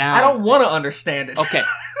up and down. I don't want to understand it. Okay,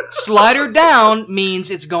 slider down means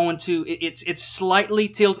it's going to it's slightly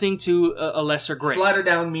tilting to a lesser grade. Slider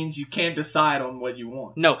down means you can't decide on what you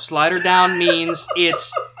want. No, slider down means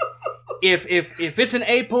it's if it's an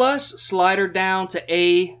A+, slider down to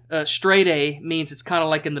A, straight A means it's kind of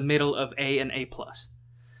like in the middle of A and A+.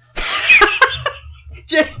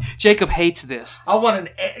 Jacob hates this. I want an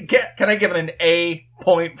A. Can I give it an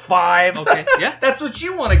A.5? Okay, yeah. That's what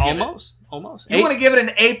you want to give it. Almost. You want to give it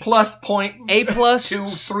an A+ point. A+, 2,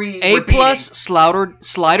 3, A+,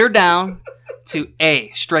 slider down to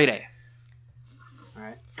A, straight A. All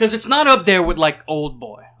right. Because it's not up there with, like, Old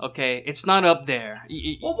Boy, okay? It's not up there.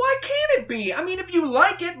 Well, why can't it be? I mean, if you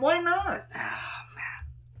like it, why not?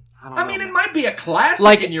 I mean, it might be a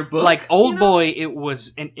classic in your book. Like Old Boy, it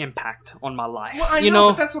was an impact on my life. Well, I know,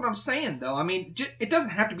 but that's what I'm saying, though. I mean, it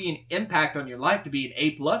doesn't have to be an impact on your life to be an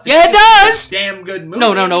A+. Yeah, it does! A damn good movie.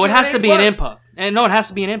 No, it has to be an impact. No, it has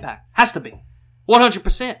to be an impact. Has to be.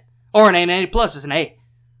 100%. Or an A+, is an A.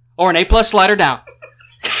 Or an A+, slider down.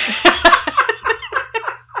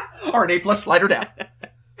 Or an A+, slider down.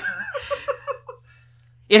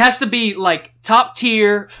 It has to be, like,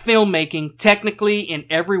 top-tier filmmaking, technically, in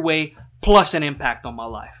every way, plus an impact on my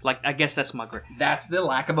life. Like, I guess that's my grade. That's the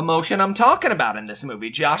lack of emotion I'm talking about in this movie,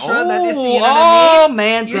 Joshua. Man, you see what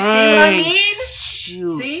I mean?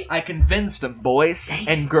 Shoot. See? I convinced them, boys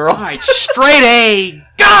and girls. All right, straight A.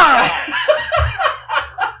 God!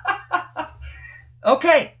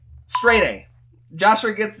 Okay, straight A.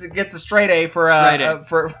 Joshua gets a straight A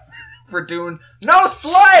for doing no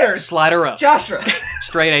sliders. Slider up. Joshua.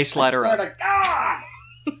 Straight A, slider up.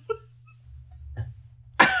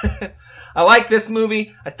 I like this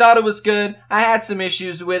movie. I thought it was good. I had some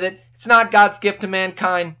issues with it. It's not God's gift to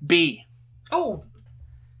mankind. B. Oh.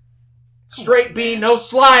 Straight B, no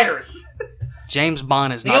sliders. James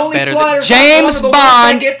Bond is not better than James Bond.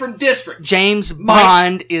 I get from District. James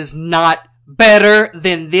Bond is not better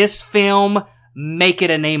than this film. Make it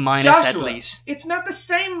an A- Joshua, at least. It's not the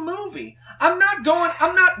same movie.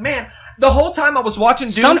 Man, the whole time I was watching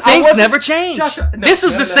Dune, some things never change. This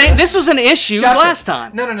was the same. This was an issue last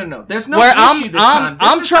time. No. There's no issue this time.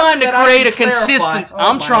 I'm trying to create a consistency.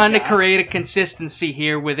 I'm trying to create a consistency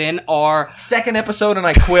here within our second episode, and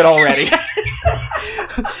I quit already.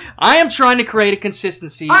 I am trying to create a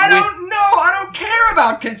consistency. I don't care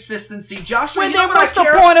about consistency, Joshua. You know what's the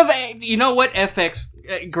point of you know what? FX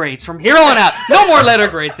grades from here on out. No more letter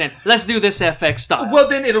grades then. Let's do this FX style. Well,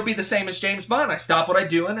 then it'll be the same as James Bond. I stop what I'm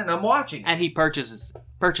doing and I'm watching. And he purchases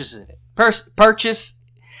it.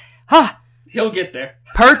 He'll get there.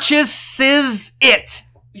 Purchases it.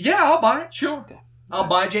 Yeah, I'll buy it. Sure. Okay. I'll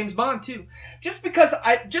buy James Bond too. Just because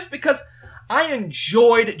I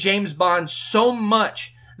enjoyed James Bond so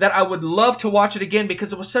much that I would love to watch it again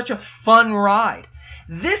because it was such a fun ride.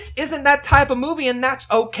 This isn't that type of movie, and that's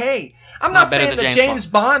okay. I'm not saying that James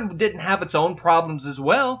Bond didn't have its own problems as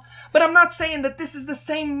well, but I'm not saying that this is the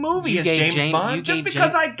same movie as James Bond. Just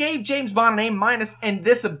because I gave James Bond an A- and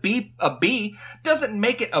this a B doesn't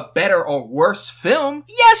make it a better or worse film.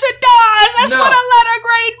 Yes, it does! That's what a letter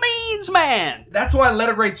grade means, man! That's why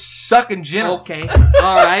letter grades suck in general. Okay,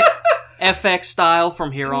 alright. FX style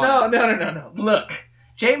from here on. No. Look.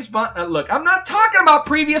 James Bond, look, I'm not talking about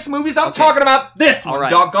previous movies. I'm talking about this one,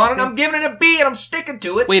 doggone it. I'm giving it a B, and I'm sticking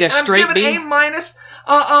to it. Wait, a straight B? I'm giving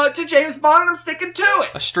A- to James Bond, and I'm sticking to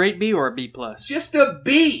it. A straight B or a B+? Just a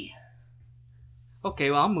B.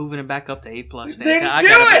 Okay, well, I'm moving it back up to A+. Then do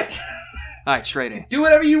it! All right, straight A. Do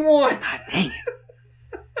whatever you want. God dang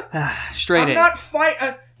it. Straight A. I'm not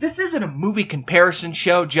fighting... This isn't a movie comparison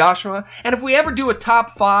show, Joshua. And if we ever do a top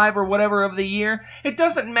 5 or whatever of the year, it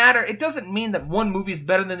doesn't matter. It doesn't mean that one movie is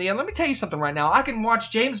better than the other. Let me tell you something right now. I can watch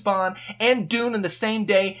James Bond and Dune in the same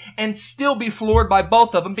day and still be floored by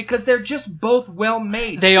both of them because they're just both well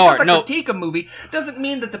made. They are. Because I critique a movie doesn't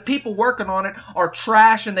mean that the people working on it are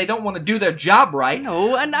trash and they don't want to do their job right.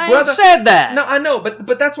 No, and I said that. No, I know,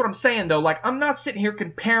 but that's what I'm saying though. Like, I'm not sitting here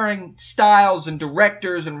comparing styles and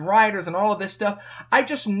directors and writers and all of this stuff. I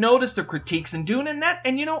just noticed the critiques in Dune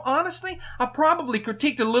and you know, honestly, I probably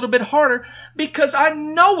critiqued a little bit harder because I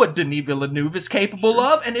know what Denis Villeneuve is capable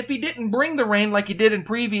of, and if he didn't bring the rain like he did in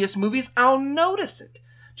previous movies, I'll notice it.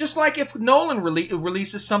 Just like if Nolan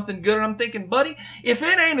releases something good and I'm thinking, buddy, if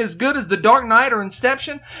it ain't as good as The Dark Knight or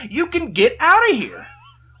Inception, you can get out of here.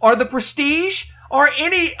 Or The Prestige, or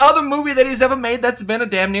any other movie that he's ever made that's been a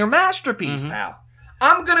damn near masterpiece, pal.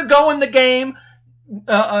 I'm gonna go in the game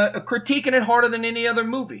critiquing it harder than any other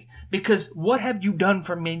movie. Because what have you done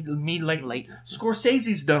for me lately?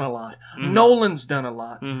 Scorsese's done a lot. Nolan's done a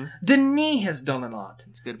lot. Denis has done a lot.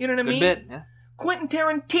 You know what I mean? Bit, yeah. Quentin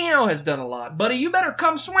Tarantino has done a lot. Buddy, you better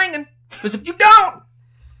come swinging. Because if you don't...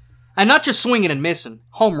 And not just swinging and missing,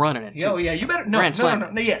 home running it, too. Oh, yeah, you better... No,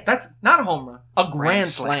 yeah, that's not a home run. A grand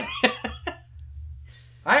slam.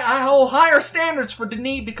 I hold higher standards for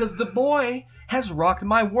Denis because the boy has rocked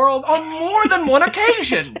my world on more than one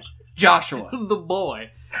occasion, Joshua. The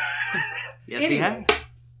boy. Yes, anyway, he has.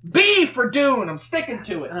 B for Dune. I'm sticking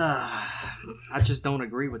to it. I just don't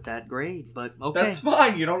agree with that grade, but okay. That's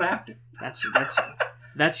fine. You don't have to.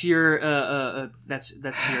 That's your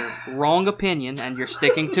wrong opinion, and you're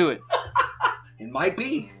sticking to it. It might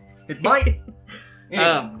be. It might.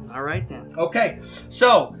 Anyway. All right then. Okay.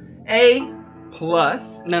 So A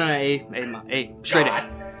plus. No. A. Straight A.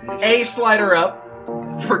 A slider up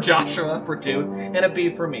for Joshua for Dune, and a B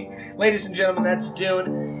for me. Ladies and gentlemen, that's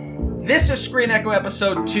Dune. This is Screen Echo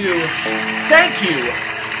Episode 2. Thank you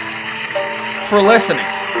for listening.